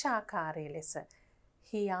අපරීක්ෂාකාරී ලෙස.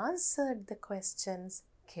 He answered the questions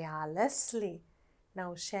carelessly. Now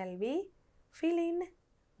shall we fill in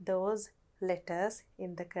those letters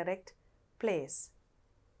in the correct place?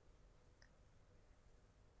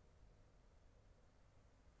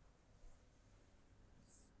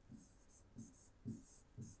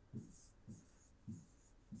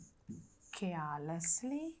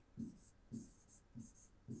 Carelessly,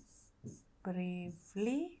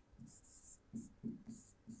 bravely,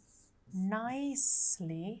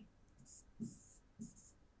 nicely,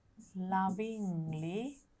 lovingly,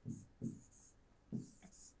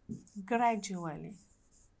 gradually.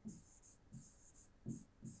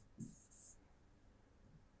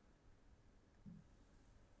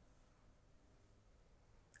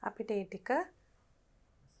 අපිට ඒ ටික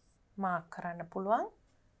මාක් කරන්න පුළුවන්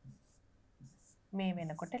මේ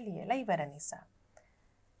වෙනකොට ලියලා ඉවර නිසා.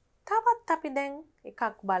 තවත් අපි දැන් එකක්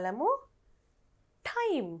බලමු.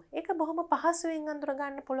 time. ඒක බොහොම පහසුවෙන් අඳුර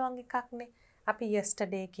ගන්න පුළුවන් එකක්නේ. අපි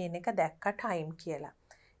yesterday කියන එක දැක්ක time කියලා.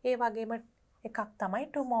 ඒ වගේම එකක් තමයි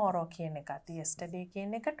tomorrow කියන එකත්. yesterday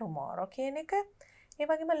කියන එක, tomorrow කියන එක. ඒ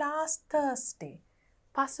වගේම last Thursday.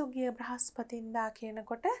 පසුගිය බ්‍රහස්පතින්දා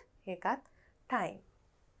කියනකොට ඒකත් time.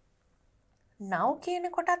 now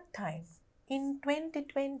කියන කොටත් time. in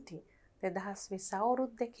 2020 2020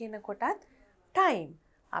 අවුරුද්ද කියන කොටත් time.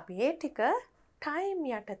 අපි ඒ ටික time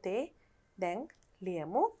යටතේ දැන්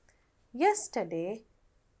ලියමු. yesterday,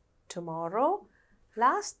 tomorrow,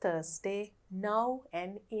 last Thursday, now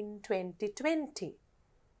and in 2020.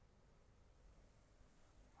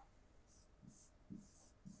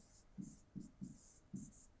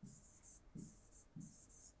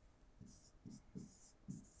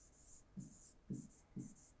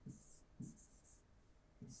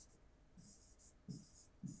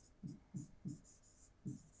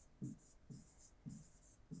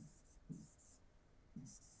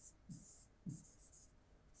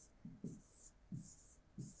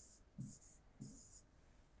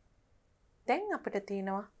 දැන් අපිට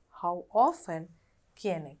තියෙනවා how often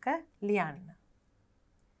කියන එක ලියන්න.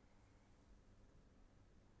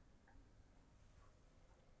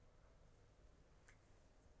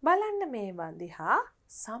 බලන්න මේවා දිහා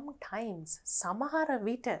sometimes සමහර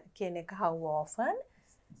විට කියන එක how often.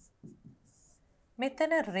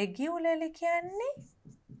 මෙතන regularly කියන්නේ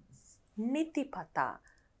නිතිපතා.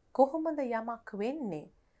 කොහොමද යමක් වෙන්නේ?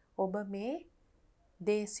 ඔබ මේ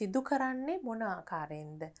දේ සිදු කරන්නේ මොන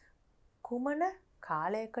ආකාරයෙන්ද? කුමන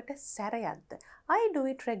කාලයකට සැරයක්ද? I do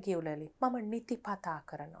it regularly. මම නිතිපතා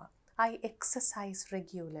කරනවා. I exercise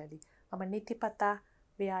regularly. මම නිතිපතා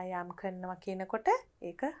ව්‍යායාම් කරනවා කියනකොට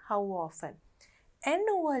ඒක how often.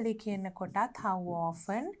 Annually කියනකොටත් how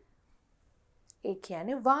often. ඒ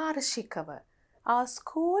කියන්නේ වාර්ෂිකව. Our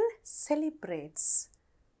school celebrates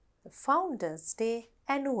the Founders Day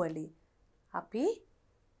annually. අපි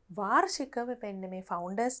වාර්ෂිකව වෙන්න මේ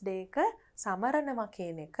Founders Day එක සමරනවා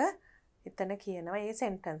කියන එක එතන කියනවා ඒ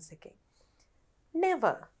sentence එකේ.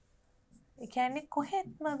 Never. ඒ කියන්නේ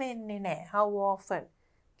කොහෙත්ම වෙන්නේ නැහැ. How often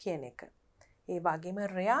කියන එක. ඒ වගේම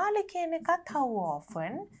rarely කියන එකත් how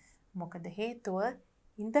often. මොකද හේතුව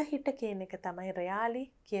ඉඳ හිට කියන එක තමයි rarely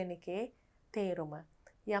කියන එකේ තේරුම.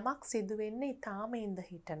 යමක් සිදු වෙන්නේ ඊටාම ඉඳ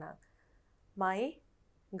හිටනම්. My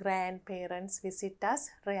grandparents visit us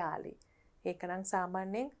rarely. ඒක නම්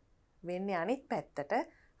සාමාන්‍යයෙන් වෙන්නේ අනිත් පැත්තට.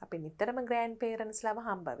 අපි නිතරම grandparents ලව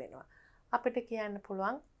හම්බ වෙනවා. අපිට කියන්න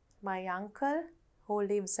පුළුවන් my uncle who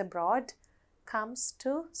lives abroad comes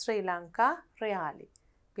to Sri Lanka rarely.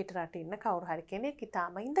 පිටරට ඉන්න කවුරු හරි කෙනෙක්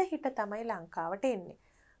ඊටාම ඉඳ හිට තමයි ලංකාවට එන්නේ.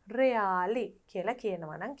 rarely කියලා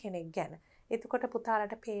කියනවා නම් කෙනෙක් ගැන. එතකොට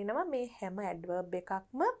පුතාලට පේනවා මේ හැම ඇඩ්වර්බ්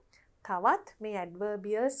එකක්ම තවත් මේ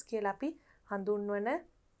ඇඩ්වර්බියල්ස් කියලා අපි හඳුන්වන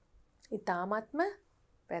ඊටාමත්ම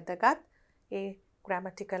වැදගත් ඒ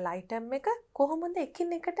grammatical item එක කොහොමද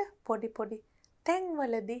එකිනෙකට පොඩි පොඩි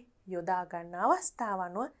තැන්වලදී යොදා ගන්න අවස්ථාව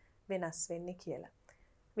අනුව වෙනස් වෙන්නේ කියලා.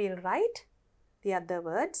 We'll write the other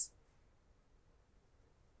words.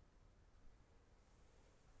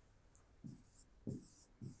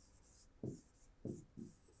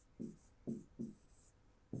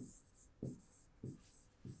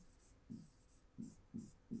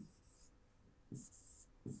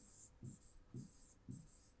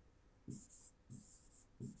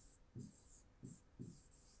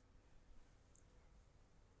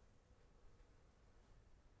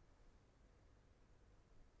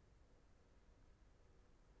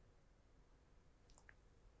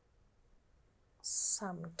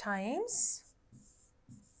 Sometimes,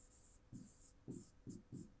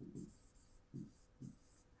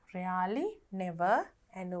 rarely, never,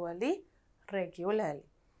 annually, regularly.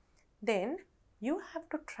 Then you have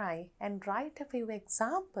to try and write a few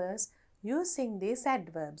examples using these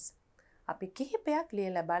adverbs. අපි කිහිපයක්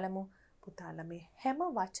ලියලා බලමු. පුතාලා මේ හැම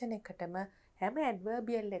වචනයකටම හැම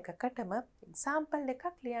adverbial එකකටම example එකක්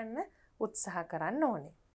ලියන්න උත්සාහ කරන්න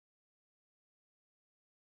ඕනේ.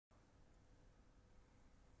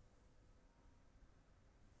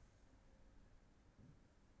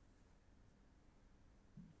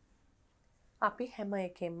 අපි හැම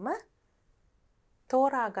එකෙන්ම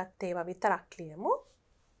තෝරාගත් ඒවා විතරක් ලියමු.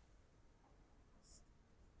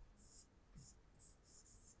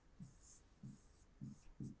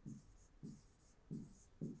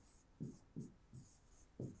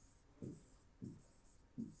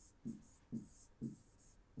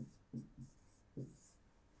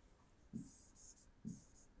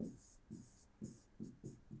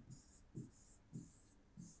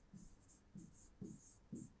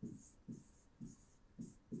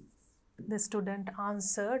 The student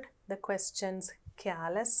answered the questions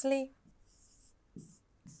carelessly.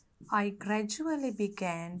 I gradually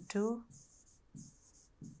began to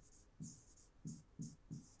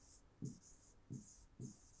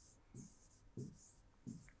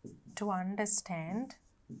understand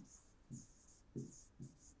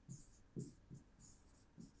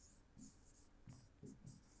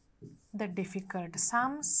the difficult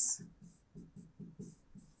sums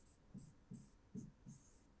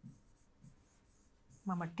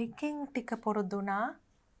මම ටිකෙන් ටික පුරුදුනා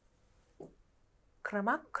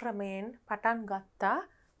ක්‍රමක්‍රමයෙන් පටන් ගත්තා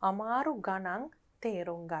අමාරු ගණන්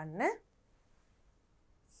තේරුම් ගන්න.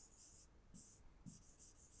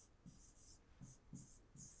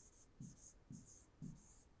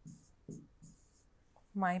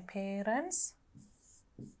 My parents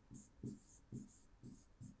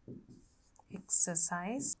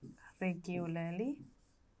exercise regularly.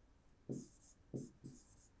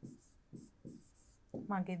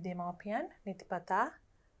 මගේ දෙමව්පියන් නිතිපතා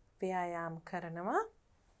ව්‍යායාම් කරනවා.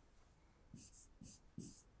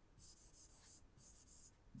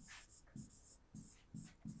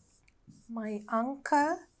 My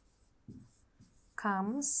uncle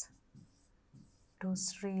comes to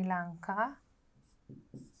Sri Lanka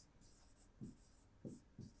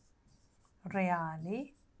rarely.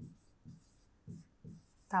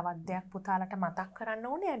 තවත් දෙයක් පුතාලට මතක් කරන්න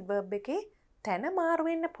ඕනේ adverb එකේ තැන මාරු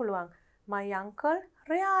වෙන්න පුළුවන්. My uncle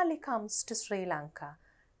rarely comes to Sri Lanka.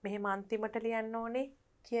 මෙහෙම අන්තිමට ලියන්න ඕනේ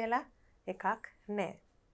කියලා එකක් නැහැ.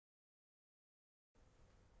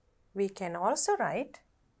 We can also write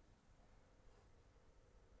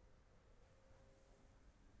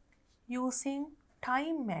using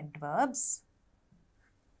time adverbs.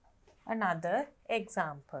 Another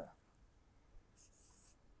example.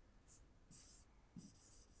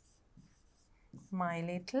 My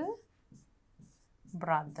little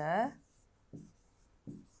brother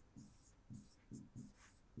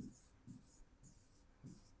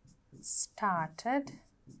started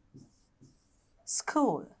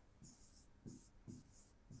school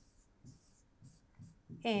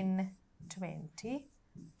in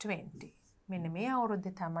 2020. මෙන්න මේ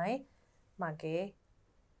අවුරුද්දේ තමයි මගේ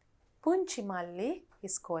පුංචි මල්ලි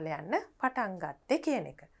ඉස්කෝලේ යන්න පටන් ගත්තේ කියන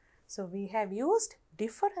එක. So we have used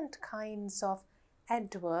different kinds of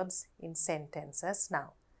adverbs in sentences now.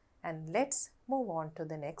 And let's move on to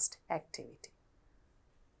the next activity.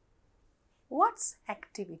 What's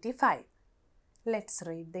activity 5? Let's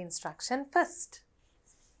read the instruction first.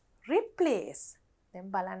 Replace.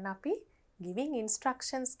 දැන් බලන්න අපි giving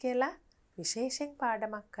instructions කියලා විශේෂයෙන්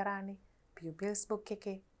පාඩමක් කරානේ pupils book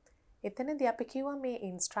එකේ. එතනදී අපි කිව්වා මේ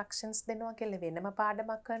instructions දෙනවා කියලා වෙනම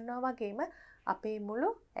පාඩමක් කරනවා වගේම අපේ මුළු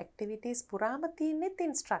activities පුරාම තියෙන්නේ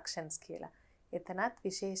instructions කියලා. එතනත්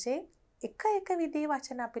විශේෂයෙන් එක විදිහේ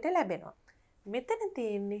වචන අපිට ලැබෙනවා. මෙතන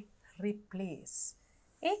තියෙන්නේ replace.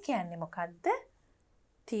 ඒ කියන්නේ මොකද්ද?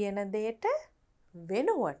 තියෙන දෙයට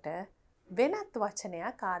වෙනුවට වෙනත්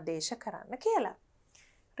වචනයක් ආදේශ කරන්න කියලා.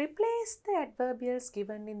 Replace the adverbials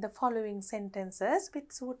given in the following sentences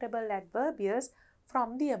with suitable adverbials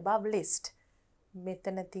from the above list.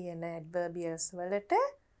 මෙතන තියෙන adverbials වලට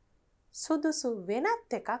සුදුසු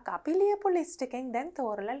වෙනත් එකක් අපි ලියපු list එකෙන් දැන්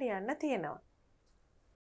තෝරලා ලියන්න තියෙනවා.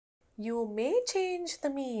 You may change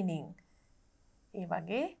the meaning. ඒ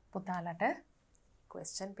වගේ පුතාලට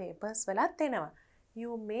question papers වලත් එනවා.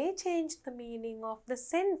 You may change the meaning of the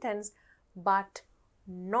sentence but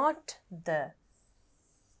not the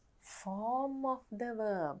form of the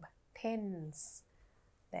verb, tense.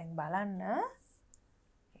 දැන් බලන්න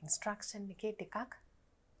instruction එකේ ටිකක්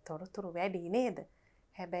තොරතුරු වැඩි නේද?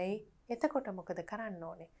 හැබැයි එතකොට මොකද කරන්න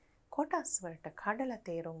ඕනේ? කොටස් වලට කඩලා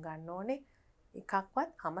තේරුම් ගන්න ඕනේ.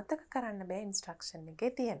 එකක්වත් අමතක කරන්න බෑ instruction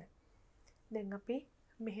එකේ තියෙන. දැන් අපි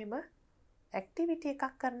මෙහෙම activity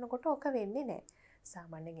එකක් කරනකොට ඔක වෙන්නේ නැහැ.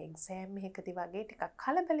 සාමාන්‍යයෙන් exam එකකදී වගේ ටිකක්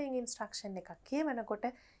කලබලෙන් instruction එකක් කියවනකොට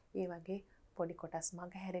ඒ වගේ පොඩි කොටස්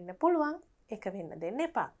මග හැරෙන්න පුළුවන්. ඒක වෙන්න දෙන්න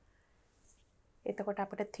එපා. එතකොට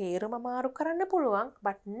අපිට තේරුම මාරු කරන්න පුළුවන්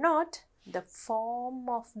but not the form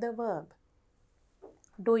of the verb.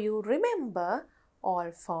 Do you remember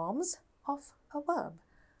all forms of a verb?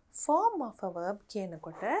 Form of a verb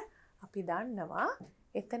කියනකොට අපි දන්නවා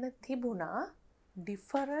එතන තිබුණා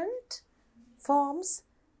different forms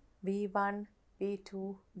V1, V2,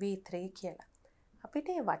 V3 කියලා. අපිට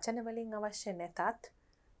මේ වචන වලින් අවශ්‍ය නැතත්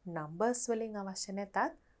numbers වලින් අවශ්‍ය නැතත්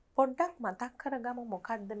පොඩ්ඩක් මතක් කරගමු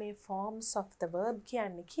මොකද්ද මේ forms of the verb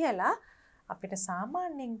කියන්නේ කියලා. අපිට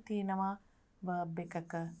සාමාන්‍යයෙන් තියෙනවා verb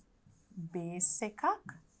එකක base එකක්,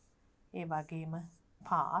 ඒ වගේම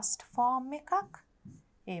past form එකක්,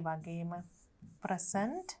 ඒ වගේම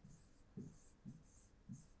present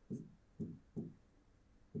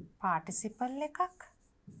participle එකක්,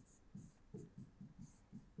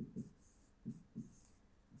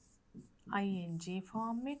 ing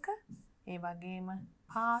form එක, ඒ වගේම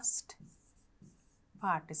past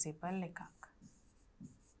participle එකක්.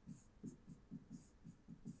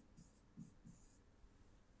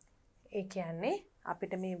 ඒ කියන්නේ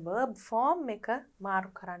අපිට මේ verb form එක මාරු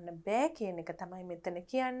කරන්න බෑ කියන එක තමයි මෙතන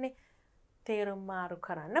කියන්නේ. තේරුම් මාරු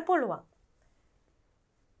කරන්න පුළුවන්.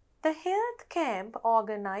 The health camp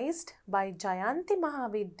organized by Jayanti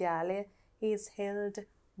Mahavidyalaya is held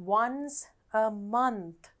once a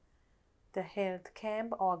month. The health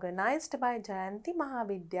camp organized by Jayanti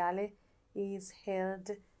Mahavidyalaya is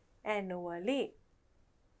held annually.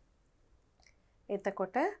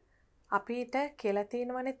 එතකොට අපිට කියලා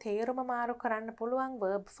තියෙනවනේ තේරුම මාරු කරන්න පුළුවන්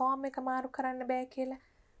verb form එක මාරු කරන්න බෑ කියලා.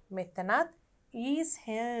 මෙතනත් is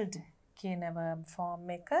held කියන verb form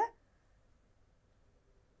එක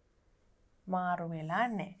මාරු වෙලා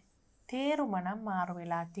නැහැ. තේරුම නම් මාරු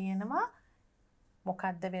වෙලා තියෙනවා.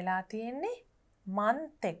 මොකද්ද වෙලා තියෙන්නේ?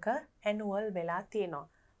 month එක annual වෙලා තියෙනවා.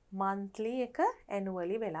 monthly එක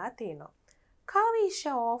annually වෙලා තියෙනවා.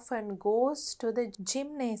 Kavisha often goes to the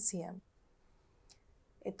gymnasium.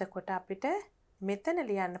 එතකොට අපිට මෙතන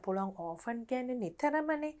ලියන්න පුළුවන් often කියන්නේ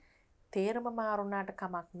නිතරමනේ. තේරුම මාරුණාට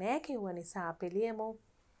කමක් නැහැ කිව්ව නිසා අපි ලියමු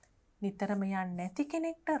නිතරම යන්නේ නැති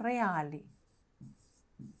කෙනෙක්ට rarely.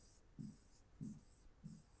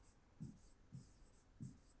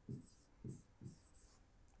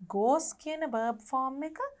 goes කියන verb form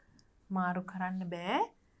එක මාරු කරන්න බෑ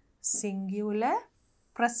singular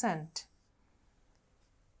present.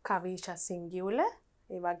 කවිෂා singular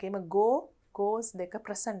ඒ වගේම go goes දෙක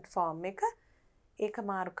present form එක ඒක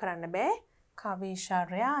මාරු කරන්න බෑ කවිෂා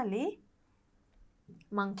rarely.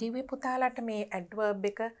 මං කිව්වේ පුතාලට මේ adverb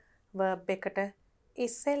එක verb එකට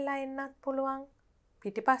ඉස්සෙල්ලා එන්නත් පුළුවන්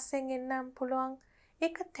පිටිපස්සෙන් එන්නත් පුළුවන්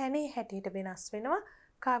ඒක තැනේ හැටියට වෙනස් වෙනවා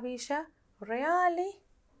Kavisha rarely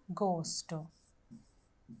goes to.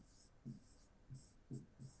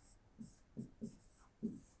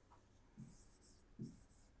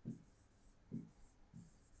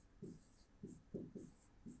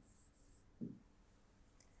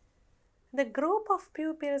 The group of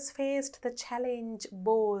pupils faced the challenge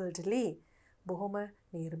boldly. බොහොම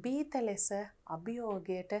නිර්භීත ලෙස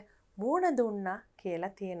අභියෝගයට මුහුණ දුන්නා කියලා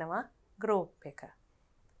තියෙනවා group එක.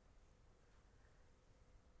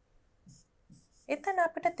 එතන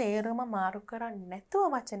අපිට තේරුම මාරු කරන්නේ නැතුව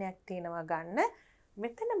වචනයක් තියෙනවා ගන්න.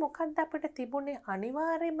 මෙතන මොකක්ද අපිට තිබුණේ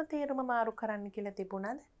අනිවාර්යයෙන්ම තේරුම මාරු කරන්න කියලා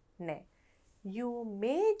තිබුණාද? නෑ. You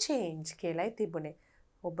may change කියලායි තිබුණේ.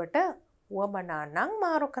 ඔබට උවමනා නම්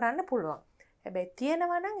මාරු කරන්න පුළුවන්. හැබැයි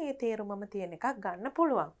තියෙනවා නම් ඒ තේරුමම තියෙන එකක් ගන්න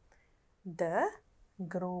පුළුවන්. The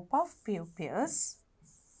group of pupils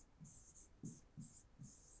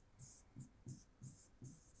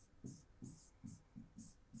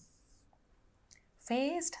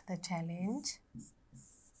faced the challenge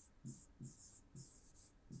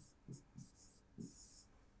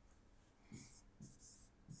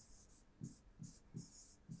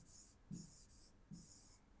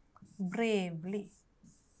bravely.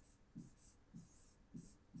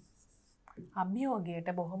 අභියෝගයට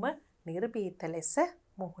බොහොම නිර්භීත ලෙස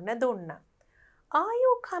මුහුණ දුන්නා. Are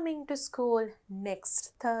you coming to school next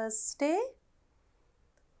Thursday?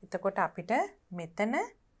 එතකොට අපිට මෙතන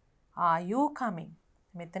are you coming?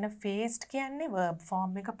 මෙතන faced කියන්නේ verb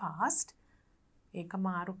form එක past. ඒක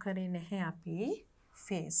මාරු කරේ නැහැ අපි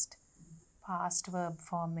faced. past verb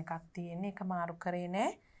form එකක් තියෙන එක මාරු කරේ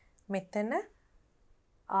නැහැ. මෙතන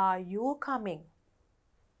are you coming?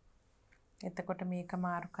 එතකොට මේක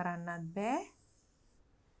මාරු කරන්නත් බෑ.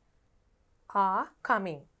 are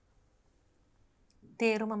coming.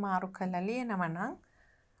 තේරුම මාරු කරලා ලියනවා නම්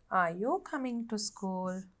are you coming to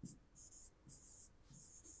school?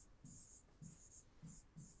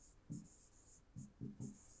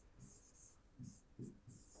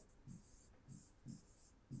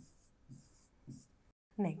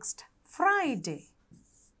 Next, Friday.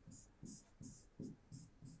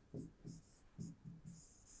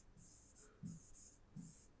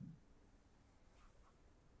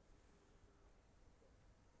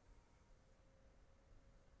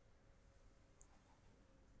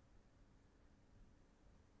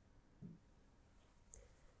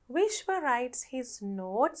 Vishwa writes his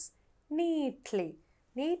notes neatly.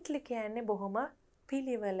 Neatly කියන්නේ බොහොම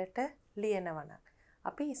පිළිවෙලට ලියනවා නම්.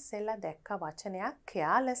 අපි ඉස්සෙල්ලා දැක්ක වචනයක්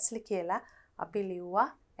carelessly කියලා අපි ලිව්වා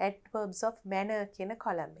adverbs of manner කියන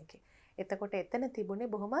column එකේ. එතකොට එතන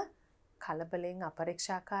තිබුණේ බොහොම කලබලෙන්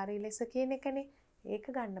අපරීක්ෂාකාරී ලෙස කියන එකනේ. ඒක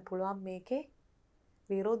ගන්න පුළුවන් මේකේ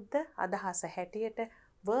විරුද්ධ අදහස හැටියට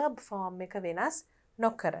verb form එක වෙනස්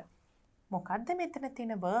නොකර. මොකද්ද මෙතන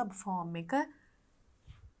තියෙන verb form එක?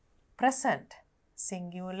 present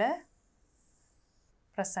singular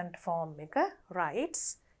present form එක writes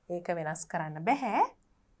ඒක වෙනස් කරන්න බෑ.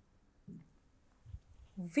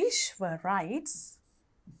 Vishwa writes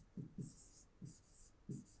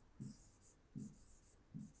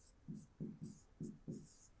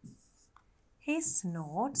his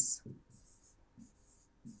notes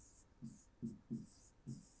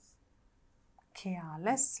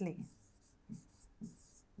carelessly.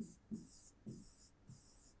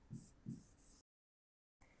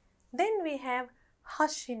 Then we have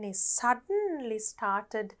Hashini suddenly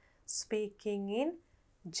started speaking in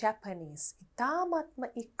Japanese. ඉතාමත්ම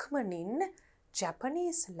ඉක්මනින්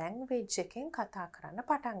Japanese language එකෙන් කතා කරන්න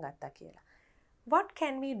පටන් ගත්තා කියලා. What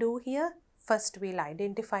can we do here? First we'll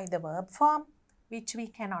identify the verb form which we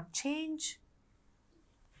cannot change.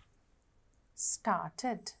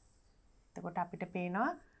 Started. එතකොට අපිට පේනවා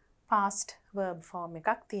past verb form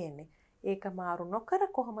එකක් තියෙන්නේ. ඒක මාරු නොකර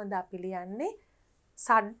කොහොමද අපි ලියන්නේ?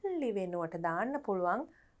 suddenly වෙනුවට දාන්න පුළුවන්.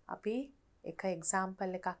 අපි එක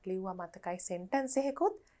example එකක් ලිව්වා මතකයි sentence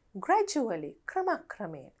එකකුත් gradually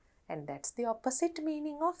ක්‍රමක්‍රමයෙන්. And that's the opposite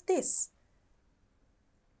meaning of this.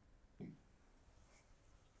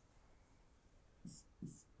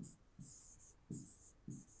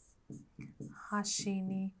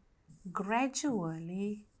 Hashini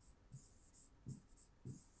gradually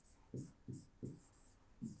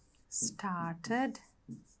started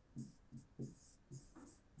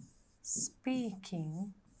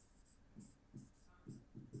speaking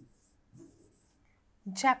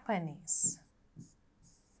Japanese.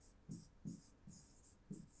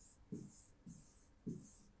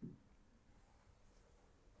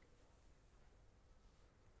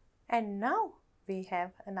 And now we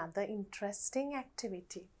have another interesting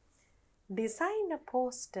activity. Design a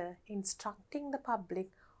poster instructing the public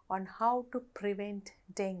on how to prevent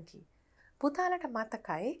dengue. පුතාලට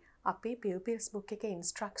මතකයි අපි pupils book එකේ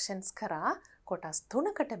instructions කරා කොටස්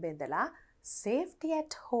තුනකට බෙදලා safety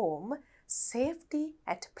at home, safety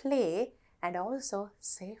at play and also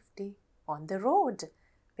safety on the road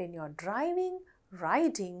when you're driving,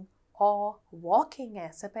 riding or walking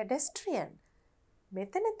as a pedestrian.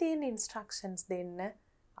 මෙතන තියෙන instructions දෙන්න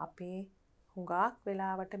අපි හුඟක්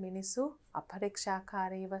වෙලාවට මිනිස්සු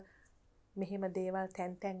අපරීක්ෂාකාරීව මෙහෙම දේවල්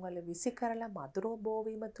තැන් වල විසි කරලා මදුරෝ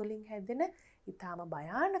බෝවීම තුලින් හැදෙන ඊටාම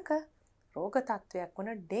භයානක රෝග තත්වයක් වන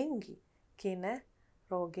ඩෙන්ගි කියන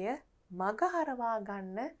රෝගය මගහරවා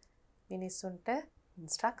ගන්න මිනිස්සුන්ට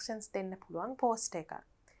instructions දෙන්න පුළුවන් post එකක්.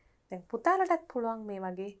 දැන් පුතාලටත් පුළුවන් මේ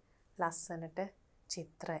වගේ ලස්සනට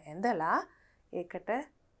චිත්‍ර ඇඳලා ඒකට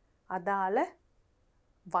අදාළ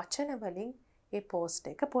වචන වලින් ඒ post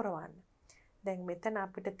එක පුරවන්න. දැන් මෙතන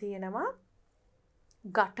අපිට තියෙනවා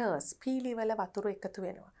gutters පීලිවල වතුර එකතු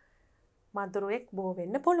වෙනවා. මදුරුවෙක් බෝ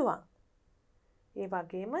වෙන්න පුළුවන්. ඒ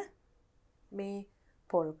වගේම මේ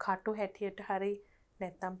පොල් කටු හැටියට හරි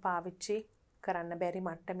නැත්තම් පාවිච්චි කරන්න බැරි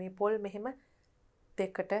මට්ටමේ පොල් මෙහෙම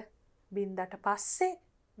දෙකට බින්දට පස්සේ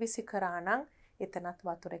විසි කරා නම් එතනත්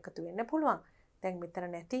වතුර එකතු වෙන්න පුළුවන්. දැන්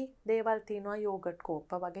මෙතන නැති දේවල් තියෙනවා යෝගට්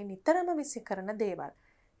කෝප්ප වගේ නිතරම විසි කරන දේවල්.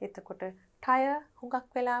 එතකොට ටයර්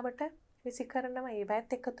හුඟක් වෙලාවට විසි කරනවා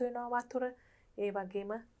ඒවත් එකතු වෙනවා වතුර. ඒ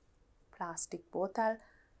වගේම ප්ලාස්ටික් බෝතල්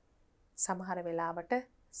සමහර වෙලාවට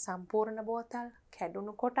සම්පූර්ණ බෝතල්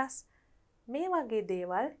කැඩුණු කොටස් මේ වගේ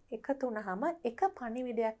දේවල් එකතු වුණාම එක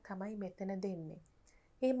පණිවිඩයක් තමයි මෙතන දෙන්නේ.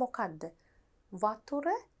 ඒ මොකද්ද? වතුර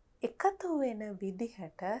එකතු වෙන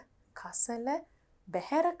විදිහට කසල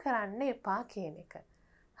බැහැර කරන්න එපා කියන එක.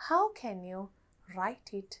 How can you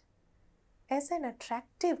write it as an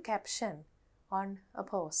attractive caption on a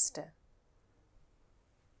poster?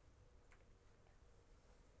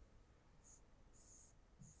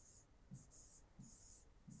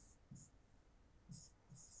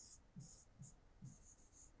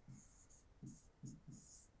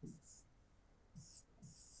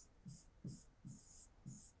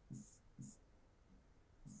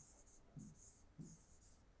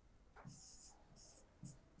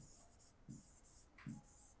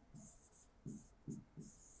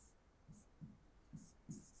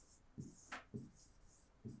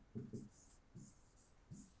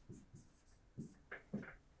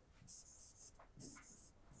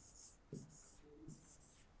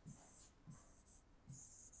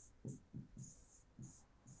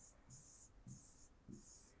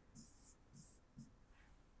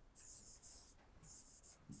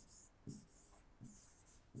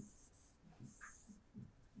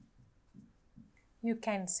 You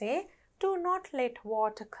can say, do not let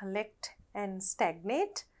water collect and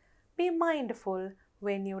stagnate. Be mindful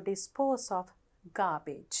when you dispose of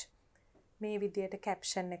garbage. මේ විදියට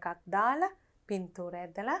caption එකක් දාලා පින්තූර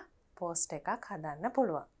ඇදලා post එකක් හදන්න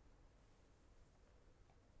පුළුවන්.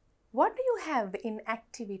 What do you have in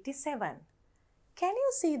activity 7? Can you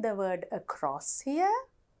see the word across here?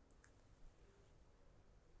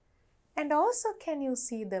 And also can you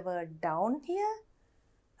see the word down here?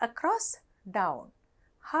 Across, down.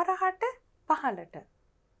 හරහට පහලට.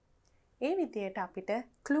 ඒ විදියට අපිට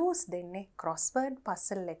clues දෙන්නේ crossword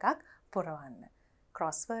puzzle එකක් පුරවන්න.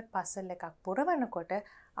 crossword puzzle එකක් පුරවනකොට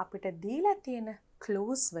අපිට දීලා තියෙන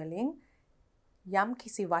clues වලින් යම්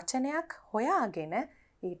කිසි වචනයක් හොයාගෙන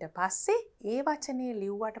ඊට පස්සේ ඒ වචනේ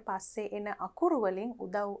ලිව්වට පස්සේ එන අකුරු වලින්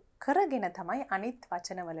උදව් කරගෙන තමයි අනිත්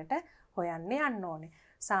වචන වලට හොයන්න යන්න ඕනේ.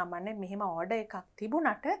 සාමාන්‍යයෙන් මෙහෙම order එකක්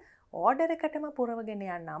තිබුණට order එකටම පුරවගෙන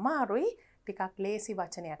යන්න අමාරුයි. ටිකක් ලේසි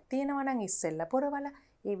වචනයක් තියෙනවා නම් ඉස්සෙල්ලා පුරවලා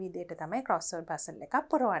ඒ විදිහට තමයි crossword puzzle එකක්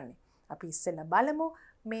පුරවන්නේ. අපි ඉස්සෙල්ලා බලමු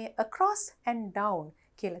මේ across and down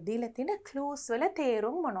කියලා දීලා තියෙන clues වල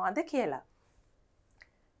තේරුම් මොනවද කියලා.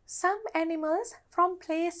 Some animals from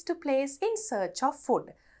place to place in search of food.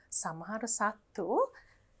 සමහර සත්තු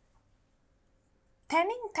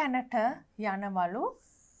තැනින් තැනට යනවලු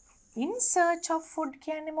in search of food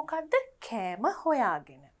කියන්නේ මොකද්ද? කෑම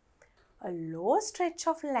හොයාගෙන. A low stretch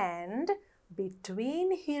of land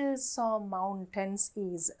between hills or mountains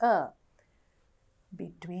is a.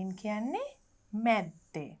 Between කියන්නේ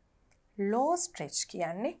මැද්දේ. low stretch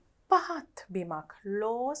කියන්නේ පහත් බිමක්.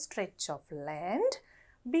 Low stretch of land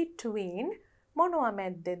between මොනවා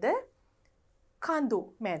මැද්දේද? කඳු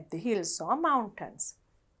මැද්දේ, hills or mountains.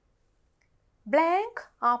 Blank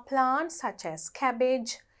are plants such as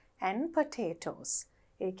cabbage and potatoes.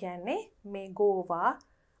 ඒ කියන්නේ මේ ගෝවා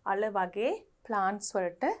අල වගේ plants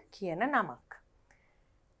වලට කියන නමක්.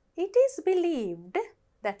 It is believed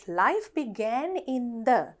that life began in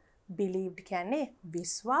the believed කියන්නේ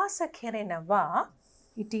විශ්වාස කෙරෙනවා.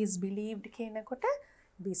 It is believed කියනකොට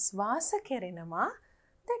විශ්වාස කෙරෙනවා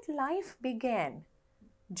that life began.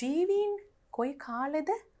 ජීවීන් කොයි කාලෙද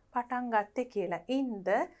පටන් ගත්තේ කියලා. In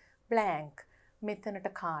the blank. මෙතනට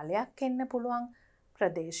කාලයක් එන්න පුළුවන්,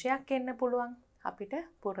 ප්‍රදේශයක් එන්න පුළුවන්. අපිට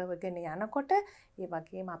පුරවගෙන යනකොට ඒ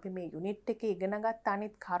වගේම අපි මේ යුනිට් එකේ ඉගෙන ගත්ත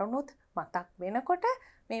අනිත් කරුණුත් මතක් වෙනකොට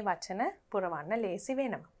මේ වචන පුරවන්න ලේසි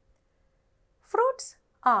වෙනවා. Fruits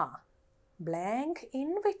are blank in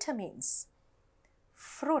vitamins.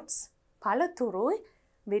 Fruits පළතුරුයි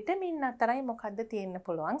vitamin අතරයි මොකද්ද තියෙන්න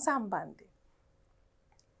පුළුවන් සම්බන්ධය.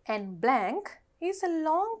 And blank is a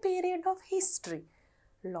long period of history.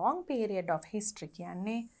 Long period of history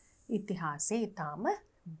කියන්නේ ඉතිහාසයේ ඊටම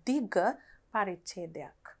දිග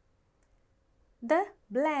පරිච්ඡේදයක්. The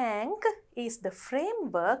blank is the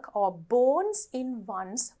framework or bones in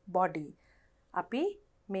one's body. අපි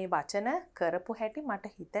මේ වචන කරපු හැටි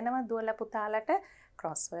මට හිතෙනවා දුවලා පුතාලට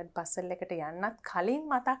crossword puzzle එකට යන්නත් කලින්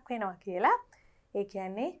මතක් වෙනවා කියලා. ඒ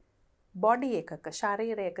කියන්නේ body එකක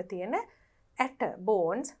ශරීරයක තියෙන ඇට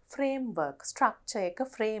bones framework structure එක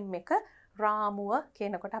frame එක රාමුව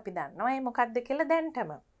කියනකොට අපි දන්නවා ඒ මොකක්ද කියලා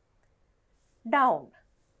දැන්ටම. Down.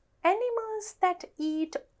 Animals that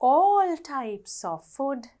eat all types of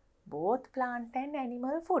food, both plant and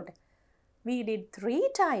animal food. We did 3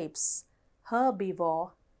 types: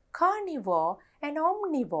 herbivore, carnivore and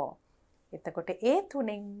omnivore. එතකොට ඒ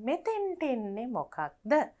තුනෙන් මෙතෙන්ට එන්නේ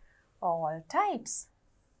මොකක්ද? All types.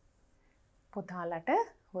 පුතාලට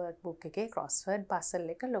workbook එකේ crossword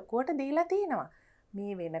puzzle එක ලොකුවට දීලා තියෙනවා.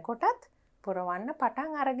 මේ වෙනකොටත් පුරවන්න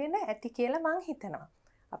පටන් අරගෙන ඇති කියලා මං හිතනවා.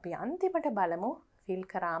 අපි අන්තිමට බලමු ෆිල්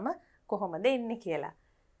කරාම කොහොමද එන්නේ කියලා.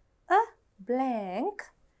 A blank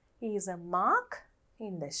is a mark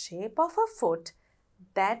in the shape of a foot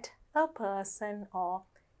that a person or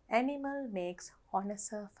animal makes on a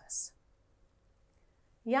surface.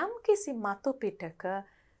 යම් කිසි මතු පිටක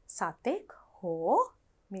සතෙක් හෝ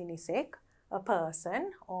මිනිසෙක්, a person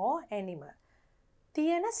or animal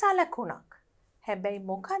තියෙන සලකුණක්. හැබැයි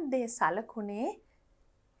මොකක්ද ඒ සලකුණේ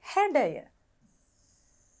හැඩය?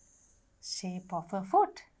 Shape of a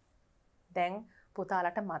foot. දැන්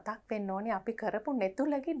පුතාලට මතක් වෙන්න ඕනේ අපි කරපු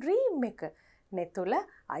නෙතුලගේ ඩ්‍රීම් එක. නෙතුල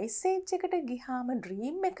අයිස් ඒජ් එකට ගියාම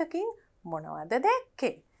ඩ්‍රීම් එකකින් මොනවද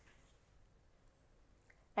දැක්කේ?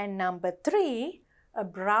 And number 3, a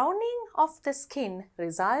browning of the skin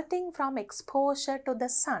resulting from exposure to the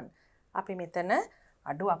sun. අපි මෙතන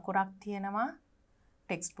අඩු අකුරක් තියෙනවා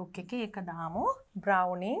ටෙක්ස්ට් බුක් එකේ. ඒක දාමු.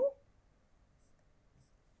 browning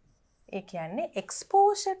ඒ කියන්නේ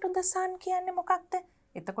exposure to the sun කියන්නේ මොකක්ද?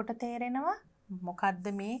 එතකොට තේරෙනවා මොකක්ද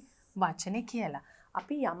මේ වචනේ කියලා.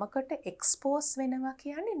 අපි යමකට expose වෙනවා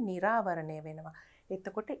කියන්නේ නිරාවරණය වෙනවා.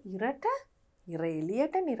 එතකොට ඉර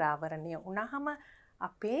එළියට නිරාවරණය වුණාම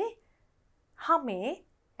අපේ හැමේ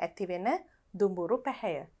ඇතිවෙන දුඹුරු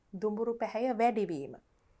පැහැය වැඩිවීම.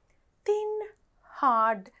 Thin,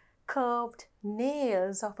 hard, curved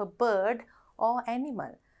nails of a bird or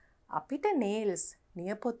animal. අපිට nails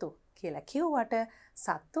නියපොතු කියලා කිව්වට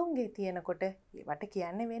සත්තුන්ගේ තියෙනකොට ඒවට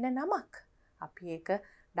කියන්නේ වෙන නමක්. අපි ඒක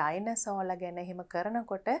ඩයිනසෝලා ගැන එහෙම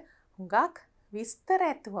කරනකොට හුඟක් විස්තර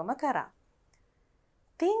ඇතුවම කරා.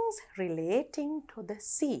 Things relating to the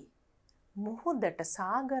sea. මුහුදට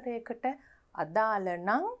සාගරයකට අදාළ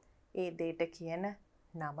නම් ඒ දෙයට කියන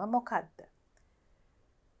නම මොකක්ද?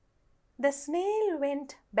 The snail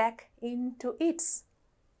went back into its.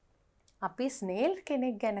 අපි snail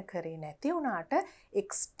කෙනෙක් ගැන කරේ නැති වුණාට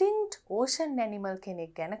extinct ocean animal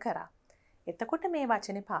කෙනෙක් ගැන කරා. එතකොට මේ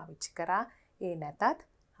වචනේ පාවිච්චි කරා. ඒ නැතත්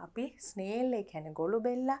අපි snail ඒ කියන්නේ ගොළු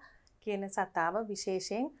බෙල්ලා කියන සතාව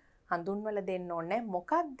විශේෂයෙන් හඳුන්වලා දෙන්න ඕනේ.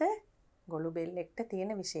 මොකද්ද ගොළු බෙල්ලෙක්ට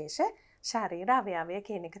තියෙන විශේෂ ශරීර අවයවය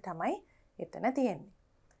කියන එක තමයි එතන තියෙන්නේ.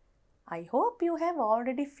 I hope you have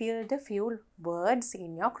already filled a few words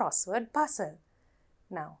in your crossword puzzle.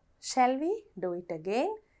 Now, shall we do it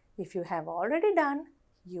again? If you have already done,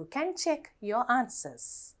 you can check your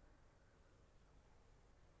answers.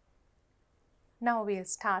 Now we'll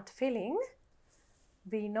start filling.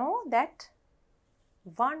 We know that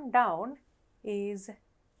one down is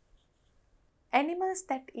animals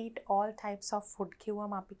that eat all types of food.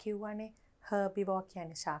 කිව්වම අපි කියවනේ herbivore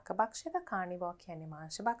කියන්නේ ශාක භක්ෂක, carnivore කියන්නේ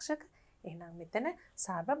මාංශ භක්ෂක, එහෙනම් මෙතන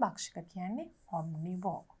සර්ව භක්ෂක කියන්නේ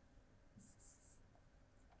omnivore.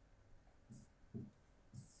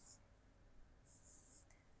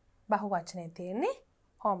 බහුවචනේ තියෙන්නේ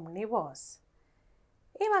omnivores.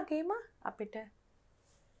 ඒ වගේම අපිට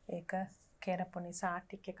ඒක කරපු නිසා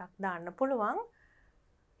ටික එකක් දාන්න පුළුවන්.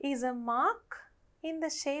 Is a mark in the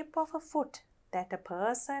shape of a foot that a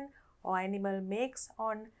person or animal makes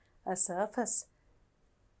on a surface.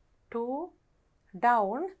 To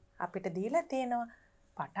down අපිට දීලා තියෙනවා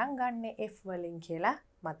පටන් ගන්න F වලින් කියලා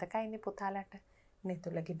මතකයිනේ පුතාලට.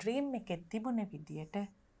 නෙතුලගේ ඩ්‍රීම් එකේ තිබුණ විදියට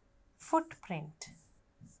footprint.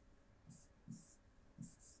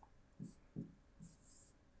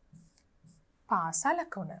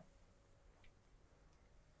 පාසලකුණ.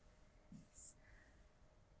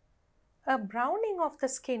 A browning of the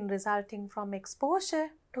skin resulting from exposure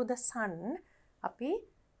to the sun. අපි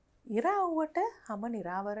ඉරාව්වට හැම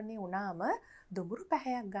නිරාවරණය වුණාම දුඹුරු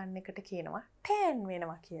පැහැයක් ගන්න එකට කියනවා tan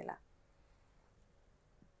වෙනවා කියලා.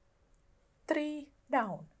 3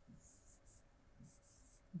 down.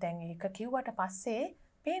 දැන් ඒක කිව්වට පස්සේ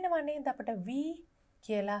පේනවා නේද අපිට V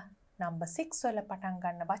කියලා number 6 වල පටන්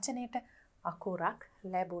ගන්න වචනේට අකුරක්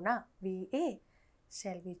ලැබුණා. VA.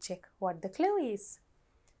 Shall we check what the clue is?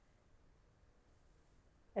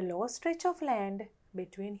 A low stretch of land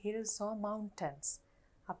between hills or mountains.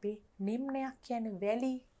 අපි නිම්නයක් කියන්නේ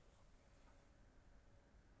valley.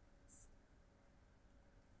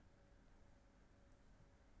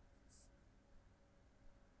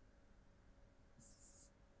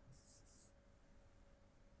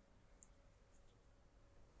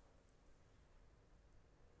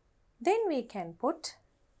 Then we can put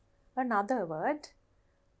another word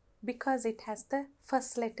because it has the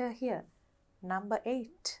first letter here. Number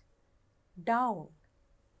 8. Down.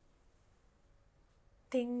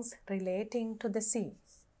 Things relating to the sea.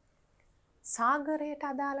 සාගරයට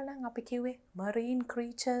අදාළ නම් අපි කිව්වේ marine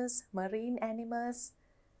creatures, marine animals.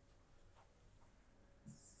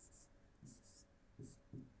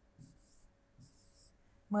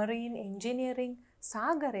 Marine engineering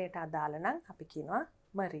සාගරයට අදාළ නම් අපි කියනවා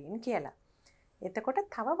marine කියලා. එතකොට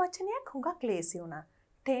තව වචනයක් හුඟක් ලේසි වුණා.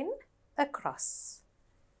 10 across.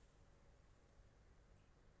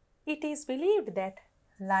 It is believed that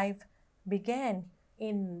life began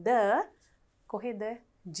in the කොහෙද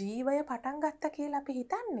ජීවය පටන් ගත්ත කියලා අපි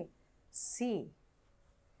හිතන්නේ sea.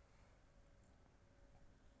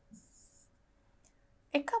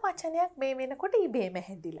 එක වචනයක් මේ වෙනකොට ඉබේම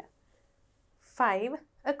හැදිලා 5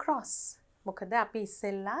 across. මොකද අපි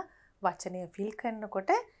ඉස්සෙල්ලා වචනය ෆිල්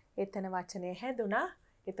කරනකොට එතන වචනය හැදුනා.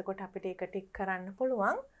 එතකොට අපිට ඒක ටික් කරන්න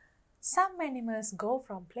පුළුවන්. Some animals go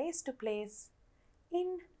from place to place in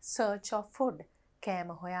search of food. කෑම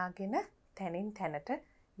හොයාගෙන තැනින් තැනට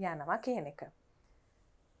යනවා කියන එක.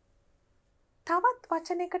 තවත්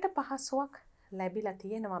වචනයකට පහසුවක් ලැබිලා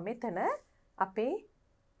තියෙනවා මෙතන අපේ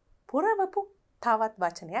පුරවපු තවත්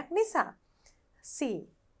වචනයක් නිසා. C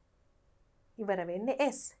ඉවර වෙන්නේ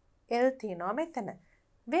S. L තියෙනවා මෙතන.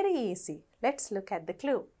 Very easy. Let's look at the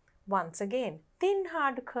clue. Once again, thin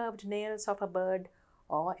hard curved nails of a bird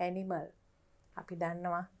or animal. අපි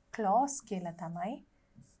දන්නවා claws කියලා තමයි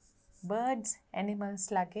birds animals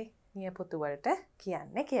ලගේ නියපොතු වලට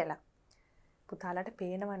කියන්නේ කියලා. පුතාලට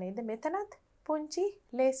පේනව නේද මෙතනත් පුංචි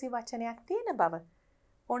ලේසි වචනයක් තියෙන බව.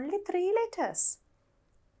 Only 3 letters.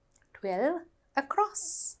 12 across.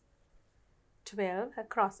 12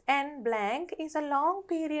 across. And blank is a long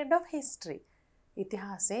period of history.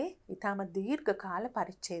 ඉතිහාසයේ ඊටම දීර්ඝ කාල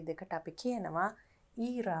පරිච්ඡේදයකට අපි කියනවා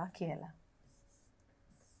era කියලා.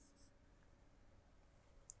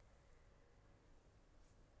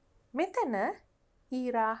 මෙතන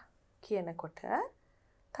era කියනකොට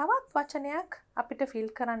තවත් වචනයක් අපිට ෆිල්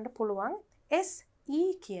කරන්න පුළුවන් SE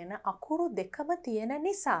කියන අකුරු දෙකම තියෙන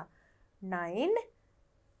නිසා 9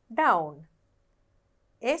 down.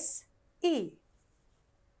 SE.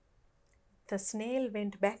 The snail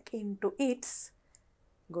went back into its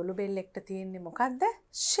ගොළු බෙල්ලෙක්ට තියෙන්නේ මොකද්ද?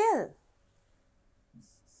 shell.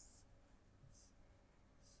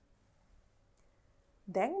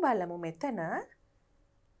 දැන් බලමු මෙතන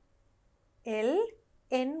L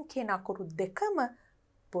N කියන අකුරු දෙකම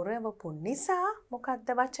පුරවපු නිසා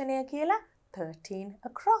මොකද්ද වචනය කියලා? 13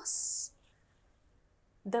 across.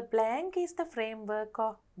 The blank is the framework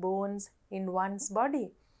of bones in one's body.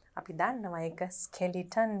 අපි දන්නවා ඒක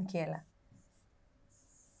skeleton කියලා.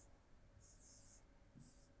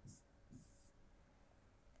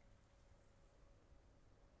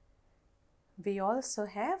 We also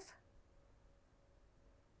have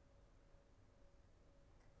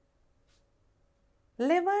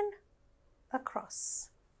eleven across.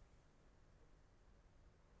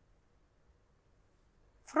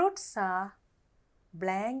 Fruits are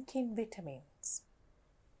blank in vitamins.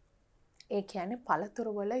 ඒ කියන්නේ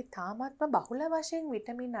පළතුරු වල ඉතාමත්ම බහුල වශයෙන්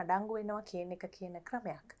විටමින් අඩංගු වෙනවා කියන එක කියන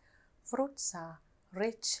ක්‍රමයක්. Fruits are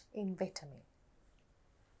rich in vitamin.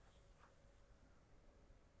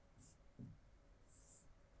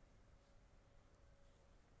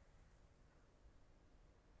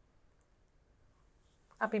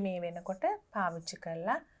 අපි මේ වෙනකොට පාවිච්චි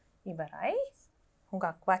කරලා ඉවරයි.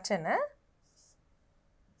 හුඟක් වචන.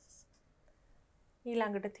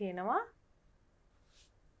 ඊළඟට තියෙනවා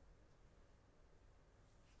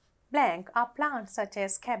blank are plants such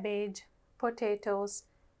as cabbage, potatoes.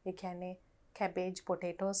 ඒ කියන්නේ cabbage,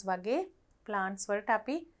 potatoes වගේ plants වලට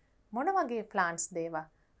අපි මොන වගේ plants දේවා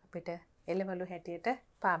අපිට එළවලු හැටියට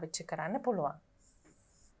පාවිච්චි කරන්න පුළුවන්.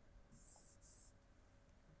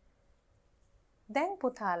 දැන්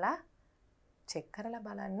පුතාලා චෙක් කරලා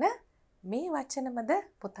බලන්න මේ වචනමද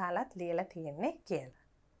පුතාලත් ලියලා තියෙන්නේ කියලා.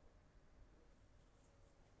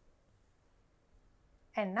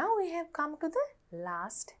 And now we have come to the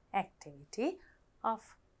last activity of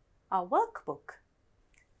our workbook.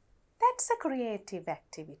 That's a creative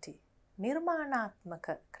activity. නිර්මාණාත්මක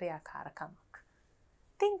ක්‍රියාකාරකමක්.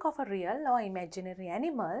 Think of a real or imaginary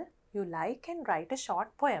animal you like and write a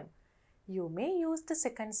short poem. You may use the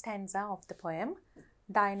second stanza of the poem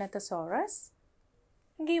Dinosaurus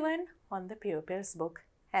given on the pupil's book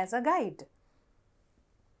as a guide.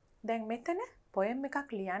 දැන් මෙතන poem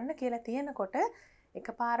එකක් ලියන්න කියලා තියෙනකොට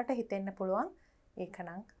එකපාරට හිතෙන්න පුළුවන්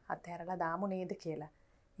ඒකනම් අතහැරලා දාමු නේද කියලා.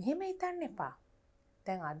 එහෙම හිතන්න එපා.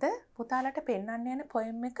 දැන් අද පුතාලට පෙන්වන්න යන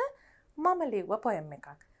poem එක මම ලිව්ව poem එකක්.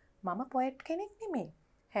 මම poet කෙනෙක් නෙමෙයි.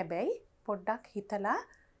 හැබැයි පොඩ්ඩක් හිතලා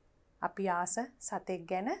අපි ආස සතෙක්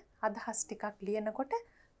ගැන අදහස් ටිකක් ලියනකොට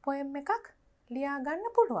poem එකක් ලියා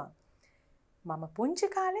ගන්න පුළුවන්. මම පුංචි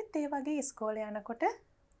කාලෙත් ඒ වගේ ඉස්කෝලේ යනකොට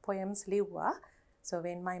poems ලිව්වා. So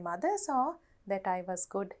when my mother saw that I was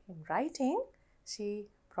good in writing, she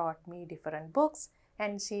brought me different books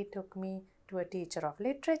and she took me to a teacher of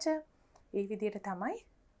literature. ඒ විදිහට තමයි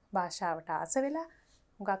භාෂාවට ආස වෙලා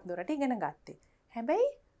හුඟක් දුරට ඉගෙන ගත්තේ. හැබැයි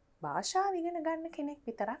භාෂාව ඉගෙන ගන්න කෙනෙක්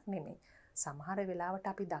විතරක් නෙමෙයි. සමහර වෙලාවට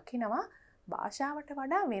අපි දකිනවා භාෂාවට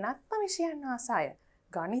වඩා වෙනත්ම විෂයන් ආස අය.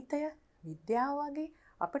 ගණිතය, විද්‍යාව වගේ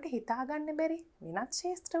අපිට හිතා ගන්න බැරි වෙනත්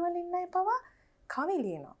ක්ෂේත්‍රවල ඉන්න අය පවා කවි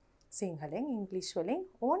ලියනවා. සිංහලෙන්, ඉංග්‍රීසි වලින්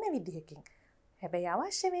ඕන විදිහකින්. හැබැයි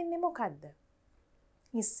අවශ්‍ය වෙන්නේ මොකද්ද?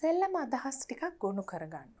 ඉස්සෙල්ලම අදහස් ටිකක් ගොනු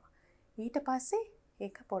කරගන්නවා. ඊට පස්සේ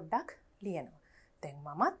ඒක පොඩ්ඩක් ලියනවා. දැන්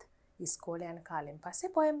මමත් ඉස්කෝලේ යන කාලෙන්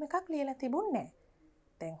පස්සේ poem එකක් ලියලා තිබුණේ නැහැ.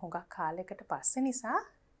 දැන් හුඟක් කාලයකට පස්සේ නිසා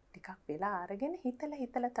ටිකක් වෙලා අරගෙන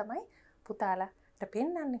හිතලා තමයි පුතාලාට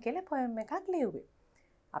පෙන්වන්න කියලා poem එකක් ලිව්වේ.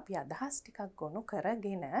 අපි අදහස් ටිකක් ගොනු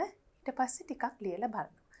කරගෙන ඊට පස්සේ ටිකක් ලියලා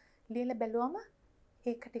බලනවා. ලියලා බැලුවම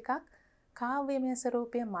ඒක ටිකක් කාව්‍යමය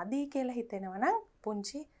ස්වරූපය මදි කියලා හිතෙනවා නම්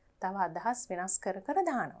පුංචි තව අදහස් වෙනස් කර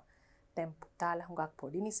දානවා. දැන් පුතාලා හුඟක්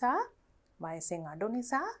පොඩි නිසා, වයසෙන් අඩු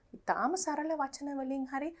නිසා ඊටාම සරල වචන වලින්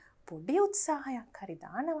හරි පොඩි උත්සාහයක් හරි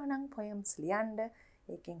දානවා නම් poems ලියන්න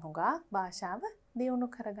ඒකෙන් හුඟක් භාෂාව දියුණු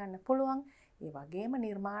කරගන්න පුළුවන්. ඒ වගේම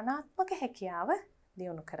නිර්මාණාත්මක හැකියාව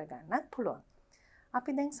දියුණු කරගන්නත් පුළුවන්.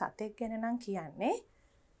 අපි දැන් සතෙක් ගැන නම් කියන්නේ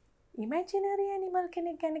imaginary animal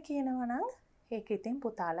කෙනෙක් ගැන කියනවා නම් ඒක ඉතින්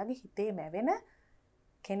පුතාලගේ හිතේ මැවෙන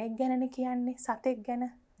කෙනෙක් ගැනනේ කියන්නේ සතෙක් ගැන.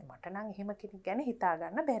 මට නම් එහෙම කෙනෙක් ගැන හිතා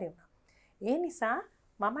ගන්න බැරි වුණා. ඒ නිසා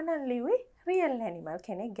මම නම් ලිව්වේ real animal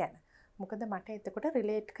කෙනෙක් ගැන. මොකද මට එතකොට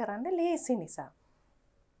relate කරන්න ලේසි නිසා.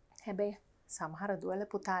 හැබැයි සමහර දුවල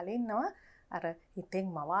පුතාලේ ඉන්නවා අර හිතෙන්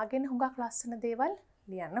මවාගෙන හුඟක් ලස්සන දේවල්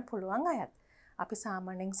ලියන්න පුළුවන් අයත්. අපි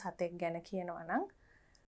සාමාන්‍යයෙන් සතෙක් ගැන කියනවා නම්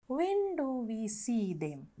when do we see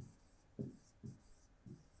them?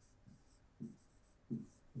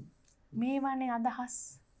 මේවනේ අදහස්.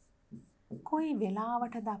 කොයි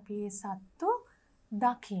වෙලාවටද අපි ඒ සත්තු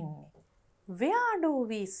දකින්නේ? Where do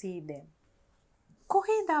we see them?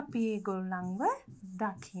 කොහෙද අපි ඒගොල්ලන්ව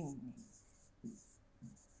දකින්නේ?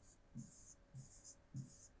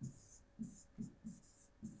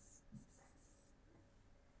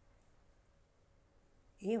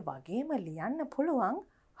 ඒ වගේම ලියන්න පුළුවන්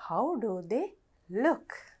how do they look?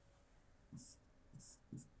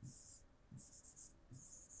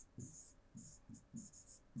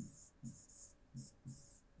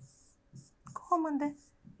 කොහොමද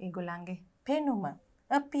ඒගොල්ලන්ගේ පෙනුම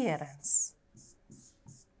appearance?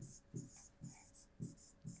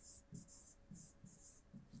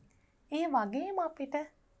 ඒ වගේම අපිට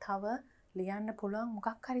තව ලියන්න පුළුවන්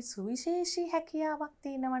මොකක් හරි සුවිශේෂී හැකියාවක්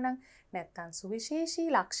තියෙනවා නම් නැත්නම් සුවිශේෂී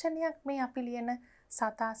ලක්ෂණයක් මේ අපි ලියන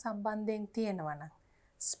සතා සම්බන්ධයෙන් තියෙනවා නම්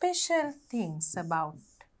special things about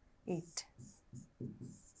it.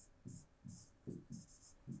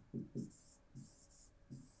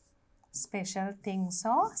 special things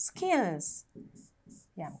or skills.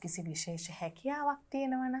 යම් කිසි විශේෂ හැකියාවක්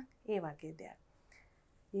තියෙනවනම් ඒ වගේ දෙයක්.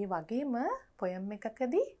 ඒ වගේම poem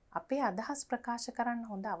එකකදී අපේ අදහස් ප්‍රකාශ කරන්න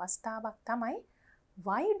හොඳ අවස්ථාවක් තමයි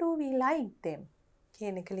why do we like them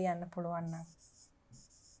කියන එක ලියන්න පුළුවන් නම්.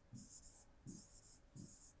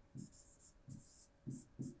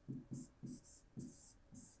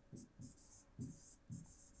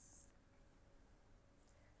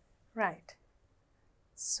 Right.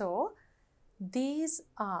 So these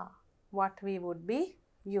are what we would be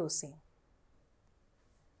using.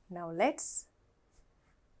 Now let's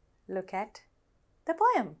look at the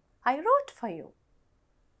poem I wrote for you.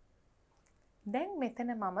 දැන්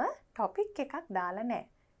මෙතන මම ටොපික් එකක් දාලා නැහැ.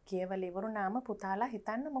 කියවල ඉවරුනාම පුතාලා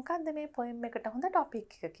හිතන්න මොකද්ද මේ poem එකට හොඳ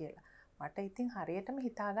ටොපික් එක කියලා. මට ඉතින් හරියටම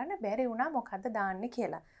හිතාගන්න බැරි වුණා මොකද්ද දාන්නේ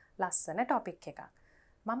කියලා. ලස්සන ටොපික් එකක්.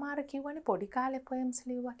 මම අර කිව්වනේ පොඩි කාලේ poems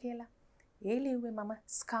ලිව්වා කියලා. ඒ ලිව්වේ මම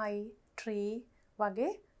sky, tree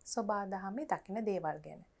වගේ සබාදහමේ දකින දේවල්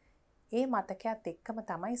ගැන. ඒ මතකයත් එක්කම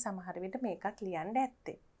තමයි සමහර විට මේකත් ලියන්න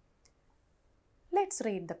ඇත්තේ. Let's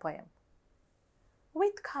read the poem.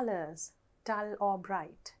 With colors, dull or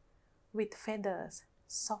bright, with feathers,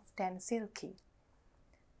 soft and silky.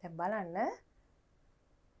 දැන් බලන්න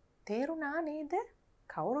තේරුණා නේද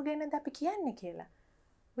කවුරු ගැනද අපි කියන්නේ කියලා.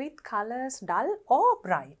 With colors, dull or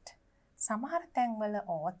bright. සමහර තැන්වල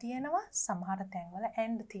or තියෙනවා, සමහර තැන්වල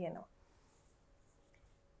and තියෙනවා.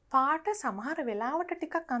 පාට සමහර වෙලාවට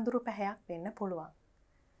ටිකක් අඳුරු පැහැයක් වෙන්න පුළුවන්.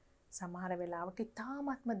 සමහර වෙලාවට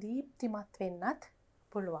ඉතාමත්ම දීප්තිමත් වෙන්නත්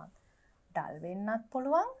පුළුවන්. ඩල් වෙන්නත්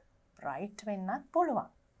පුළුවන්, බ්‍රයිට් වෙන්නත් පුළුවන්.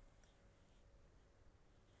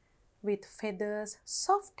 With feathers,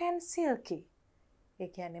 soft and silky. ඒ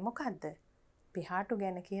කියන්නේ මොකද්ද? පිහාටු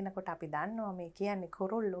ගැන කියනකොට අපි දන්නවා මේ කියන්නේ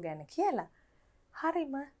කුරුල්ලෝ ගැන කියලා.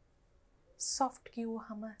 හරිම soft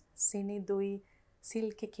කිව්වහම සිනිදුයි,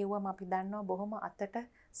 silky කිව්වම අපි දන්නවා බොහොම අතට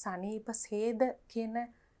සනීප සේද කියන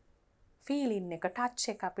feeling එක, touch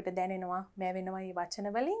එක අපිට දැනෙනවා, මැවෙනවා මේ වචන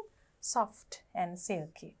වලින්. soft and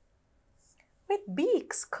silky. With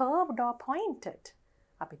beaks curved or pointed.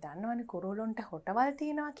 අපි දන්නවනේ කුරුල්ලොන්ට හොටවල්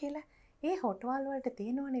තියෙනවා කියලා. ඒ හොටවල් වලට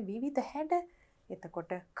තියෙනවනේ විවිධ හැඩ.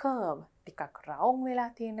 එතකොට curve ටිකක් round වෙලා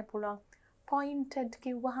තියෙන්න පුළුවන්. pointed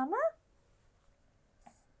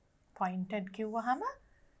කිව්වහම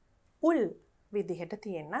උල් විදිහට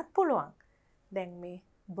තියෙන්නත් පුළුවන්. දැන් මේ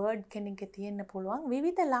බර්ඩ් කෙනෙක්ගේ තියෙන්න පුළුවන්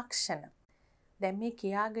විවිධ ලක්ෂණ. දැන් මේ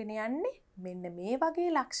කියාගෙන යන්නේ මෙන්න මේ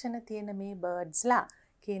වගේ ලක්ෂණ තියෙන මේ බර්ඩ්ස්ලා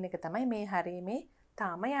කියන එක තමයි මේ හරීමේ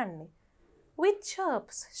තාම යන්නේ. With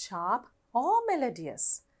chirps, sharp or melodious.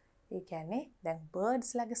 ඒ කියන්නේ දැන්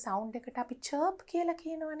බර්ඩ්ස් ලගේ සවුන්ඩ් එකට අපි chirp කියලා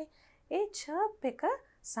කියනවනේ. ඒ chirp එක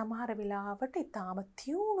සමහර වෙලාවට ඊටාම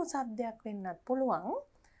තියුණු සද්දයක් වෙන්නත් පුළුවන්.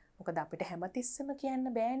 මොකද අපිට හැමතිස්සෙම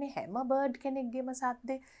කියන්න බෑනේ හැම බර්ඩ් කෙනෙක්ගේම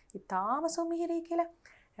සද්දේ ඊටාම සුමිහිරි කියලා.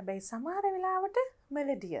 හැබැයි සමහර වෙලාවට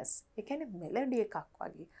melodious. ඒ කියන්නේ මෙලඩි එකක්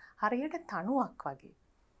වගේ. හරියට තනුවක් වගේ.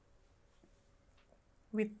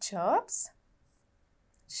 With chirps,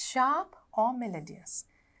 sharp or melodious.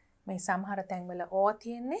 මේ සමහර තැන්වල or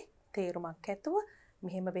තියෙන්නේ තේරුමක් ඇතුව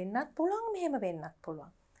මෙහෙම වෙන්නත් පුළුවන්, මෙහෙම වෙන්නත්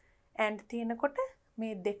පුළුවන්. and තියෙනකොට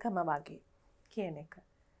මේ දෙකම වගේ කියන එක.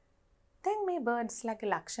 දැන් මේ බර්ඩ්ස් ලගේ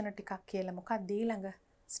ලක්ෂණ ටිකක් කියලා මොකක්ද ඊළඟ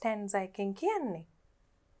ස්ටැන්සා එකෙන් කියන්නේ.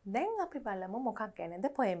 දැන් අපි බලමු මොකක් ගැනද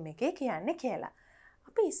poem එකේ කියන්නේ කියලා.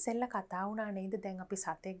 අපි ඉස්සෙල්ලා කතා වුණා නේද දැන් අපි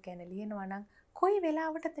සතෙක් ගැන ලියනවා නම් කොයි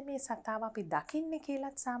වෙලාවටද මේ සතාව අපි දකින්නේ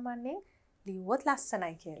කියලාත් සාමාන්‍යයෙන් ලියුවොත්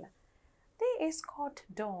ලස්සනයි කියලා. They escort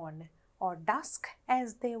dawn or dusk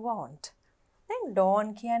as they want. දැන්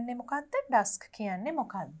dawn කියන්නේ මොකද්ද? dusk කියන්නේ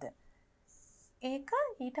මොකද්ද? ඒක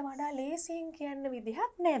ඊට වඩා ලේසියෙන් කියන්න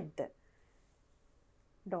විදිහක් නැද්ද?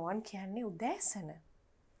 dawn කියන්නේ උදෑසන.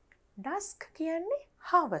 dusk කියන්නේ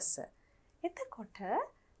හවස. එතකොට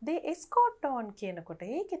they escort dawn කියනකොට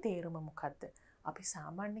ඒකේ තේරුම මොකද්ද? අපි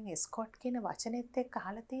සාමාන්‍යයෙන් escort කියන වචනේත් එක්ක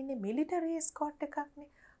අහලා තියෙන්නේ military escort එකක්නේ.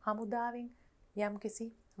 හමුදාවෙන් යම්කිසි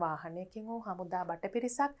වාහනයකින් හෝ හමුදා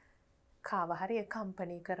බටපිරිසක් කාව හරි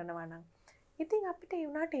කම්පැනි කරනවා නම්. ඉතින් අපිට ඒ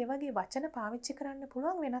උනාට ඒ වගේ වචන පාවිච්චි කරන්න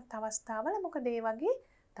පුළුවන් වෙනත් අවස්ථාවල. මොකද ඒ වගේ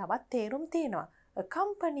තවත් තේරුම් තියෙනවා.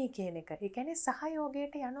 කම්පැනි කියන එක. ඒ කියන්නේ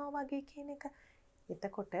සහයෝගයට යනවා වගේ කියන එක.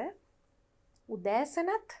 එතකොට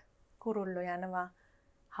උදෑසනත් කුරුල්ලෝ යනවා.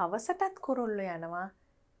 හවසටත් කුරුල්ලෝ යනවා.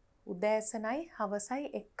 උදෑසනයි හවසයි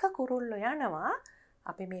එක්ක කුරුල්ලෝ යනවා.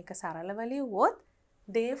 අපි මේක සරලව ලියුවොත්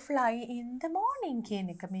they fly in the morning කියන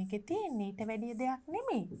එක මේකේ තියෙන්නේ. ඊට වැඩිය දෙයක්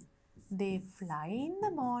නෙමෙයි. They fly in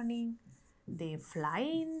the morning. They fly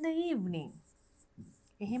in the evening.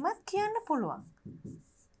 එහෙමත් කියන්න පුළුවන්.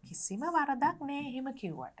 කිසිම වරදක් නෑ එහෙම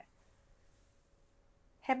කිව්වට.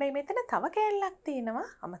 හැබැයි මෙතන තව කැලලක් තියෙනවා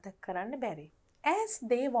අමතක කරන්න බැරි. as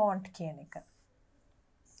they want කියන එක.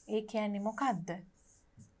 ඒ කියන්නේ මොකද්ද?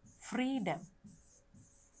 freedom.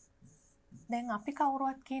 දැන් අපි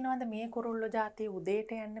කවුරුවත් කියනවද මේ කුරුල්ලෝ ජාතිය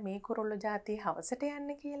උදේට යන්න මේ කුරුල්ලෝ ජාතිය හවසට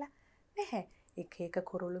යන්න කියලා? නැහැ. එක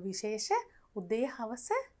කුරුල්ලෝ විශේෂ උදේ හවස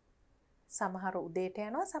සමහර උදේට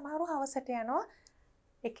යනවා සමහර හවසට යනවා.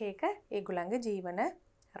 එක ඒගොල්ලන්ගේ ජීවන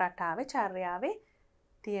රටාවේ චර්යාවේ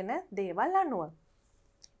තියෙන දේවල් අනුව.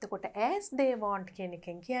 එතකොට as they want කියන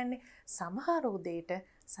එකෙන් කියන්නේ සමහර උදේට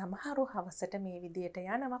සමහර හවසට මේ විදියට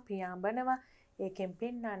යනවා පියාඹනවා. ඒකෙන්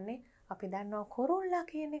පෙන්නන්නේ අපි දන්නවා කුරුල්ලා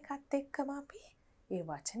කියන එකත් එක්කම අපි ඒ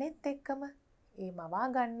වචනේත් එක්කම ඒ මවා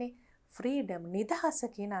ගන්නේ ෆ්‍රීඩම් නිදහස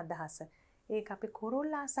කියන අදහස. ඒක අපි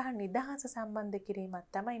කුරුල්ලා සහ නිදහස සම්බන්ධ කිරීමක්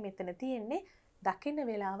තමයි මෙතන තියෙන්නේ දකින්න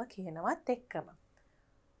වේලාව කියනවත් එක්කම.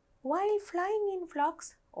 While flying in flocks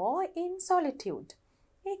or in solitude.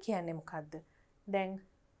 ඒ කියන්නේ මොකද්ද? දැන්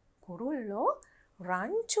කුරුල්ලෝ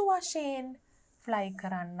රංචු වශයෙන් ෆ්ලයි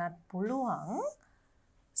කරන්නත් පුළුවන්.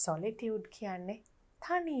 solitude කියන්නේ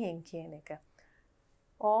තනියෙන් කියන එක.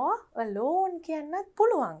 or alone කියන්නත්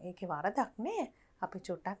පුළුවන්. ඒකේ වරදක් නෑ. අපි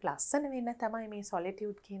චුට්ටක් ලස්සන වෙන්න තමයි මේ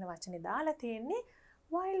solitude කියන වචනේ දාලා තියෙන්නේ.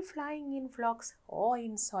 While flying in flocks or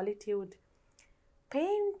in solitude,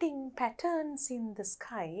 painting patterns in the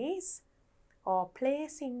skies or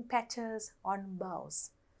placing patches on boughs.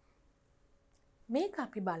 මේක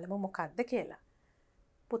අපි බලමු මොකක්ද කියලා.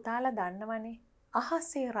 පුතාලා දන්නවනේ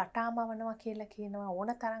අහසේ රටාමවනවා කියලා කියනවා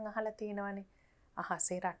ඕන තරම් අහලා තියෙනවනේ.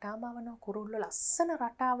 අහසේ රටාමවනවා කුරුල්ලෝ ලස්සන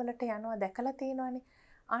රටාවලට යනවා දැකලා තියෙනවනේ.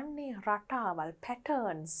 අන්නේ රටාවල්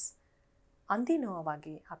patterns අඳිනවා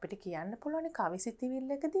වගේ අපිට කියන්න පුළුවන්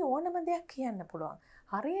කවිසිතිවිල්ලකදී ඕනම දෙයක් කියන්න පුළුවන්.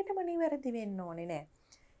 හරියටම නිවැරදි වෙන්න ඕනේ නෑ.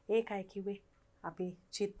 ඒකයි කිව්වේ අපි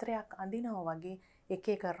චිත්‍රයක් අඳිනවා වගේ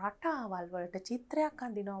එක රටාවල් වලට චිත්‍රයක්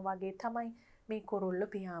අඳිනවා වගේ තමයි මේ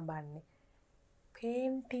කුරුල්ලෝ පියාඹන්නේ.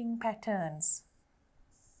 painting patterns.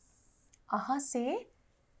 අහසේ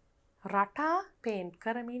රටා පේන්ට්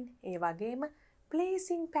කරමින් ඒ වගේම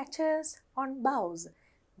placing patches on boughs.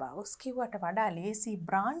 බවුස් කිව්වට වඩා ලේසි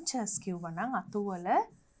branches කිව්වනම් අතුවල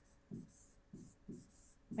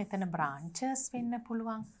මෙතන branches වෙන්න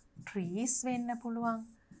පුළුවන් trees වෙන්න පුළුවන්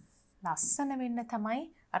ලස්සන වෙන්න තමයි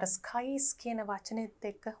අර skies කියන වචනේත්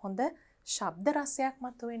එක්ක හොඳ ශබ්ද රසයක්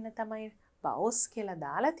මතුවෙන්න තමයි බවුස් කියලා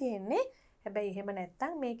දාලා තියෙන්නේ. හැබැයි එහෙම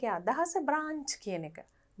නැත්නම් මේකේ අදහස branch කියන එක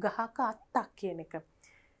ගහක අත්තක් කියන එක.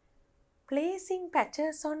 placing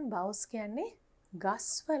patches on boughs කියන්නේ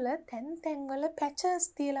ගස්වල තැන් වල පැචස්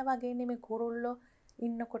තියලා වගේ නෙමෙයි කුරුල්ලෝ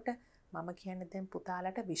ඉන්නකොට මම කියන්නේ දැන්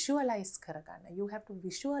පුතාලට visualize කරගන්න. You have to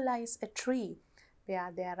visualize a tree where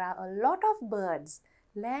there are a lot of birds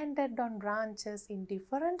landed on branches in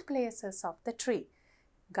different places of the tree.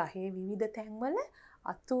 ගහේ විවිධ තැන්වල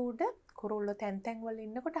අතු උඩ කුරුල්ලෝ තැන් වල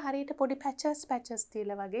ඉන්නකොට හරියට පොඩි පැචස්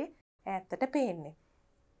තියලා වගේ ඈතට පේන්නේ.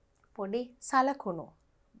 පොඩි සලකුණු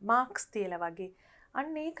marks තියලා වගේ.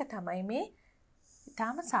 අන්න ඒක තමයි මේ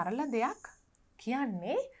ඊටාම සරල දෙයක්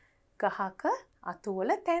කියන්නේ ගහක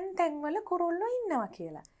අතුවල තැන් වල කුරුල්ලෝ ඉන්නවා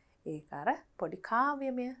කියලා. ඒක අර පොඩි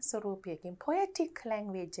කාව්‍යමය ස්වරූපයකින් poetic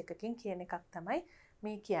language එකකින් කියන එකක් තමයි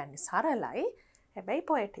මේ කියන්නේ. සරලයි හැබැයි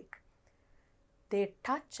poetic. They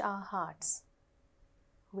touch our hearts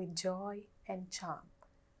with joy and charm.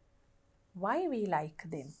 Why we like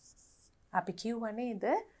them? අපි කිව්වා නේද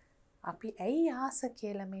අපි ඇයි ආස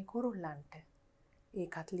කියලා මේ කුරුල්ලන්ට.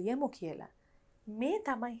 ඒකත් ලියමු කියලා. මේ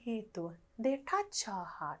තමයි හේතුව. They touch our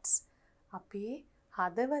hearts. අපි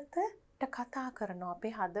හදවතට කතා කරනවා.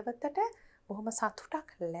 අපේ හදවතට බොහොම සතුටක්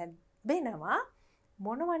ලැබෙනවා.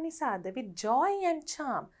 මොනවා නිසාද? with joy and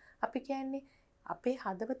charm. අපි කියන්නේ අපේ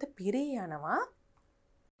හදවත පිරී යනවා.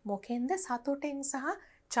 මොකෙන්ද? සතුටෙන් සහ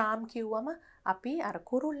charm කිව්වම අපි අර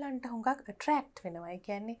කුරුල්ලන්ට හුඟක් attract වෙනවා. ඒ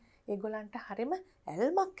කියන්නේ ඒගොල්ලන්ට හරිම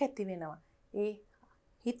ඇල්මක් ඇති වෙනවා. ඒ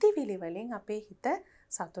හිතවිලි වලින් අපේ හිත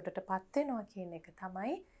සතුටටපත් වෙනවා කියන එක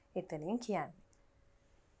තමයි එතනින් කියන්නේ.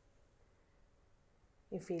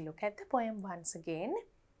 If we look at the poem once again,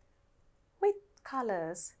 with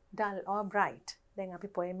colors dull or bright. දැන් අපි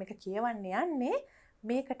poem එක කියවන්න යන්නේ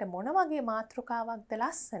මේකට මොන වගේ මාතෘකාවක්ද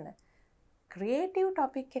ලස්සන. creative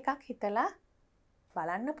topic එකක් හිතලා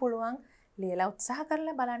බලන්න පුළුවන්, ලියලා උත්සාහ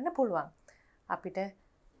කරලා බලන්න පුළුවන්. අපිට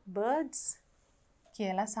birds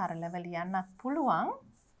කියලා සරලව ලියන්නත් පුළුවන්.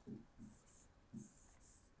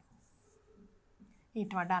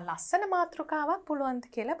 ඊට වඩා ලස්සන මාතෘකාවක් පුළුවන්ද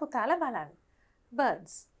කියලා පුතාලා බලන්න.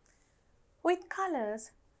 Birds. With colors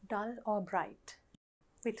dull or bright.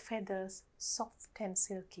 With feathers soft and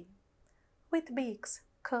silky. With beaks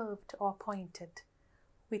curved or pointed.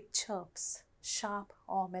 With chirps sharp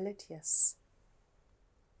or melodious.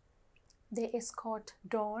 They escort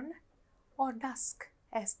dawn or dusk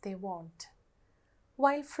as they want.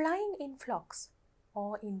 while flying in flocks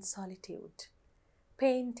or in solitude,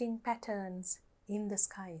 painting patterns in the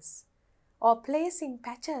skies, or placing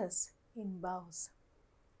patches in boughs.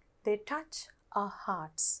 They touch our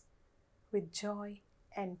hearts with joy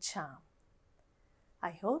and charm.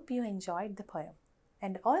 I hope you enjoyed the poem,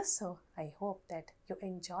 and also I hope that you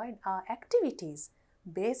enjoyed our activities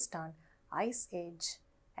based on Ice Age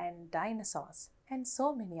and dinosaurs and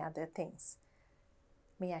so many other things.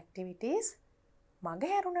 මේ activities මග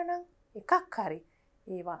හැරුණා නම් එකක් හරි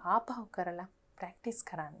ඒවා ආපහු කරලා practice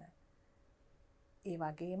කරන්න. ඒ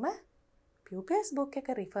වගේම pupils book එක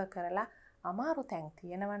refer කරලා අමාරු තැන්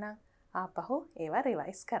තියෙනවා නම් ආපහු ඒවා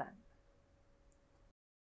රිවයිස් කරන්න.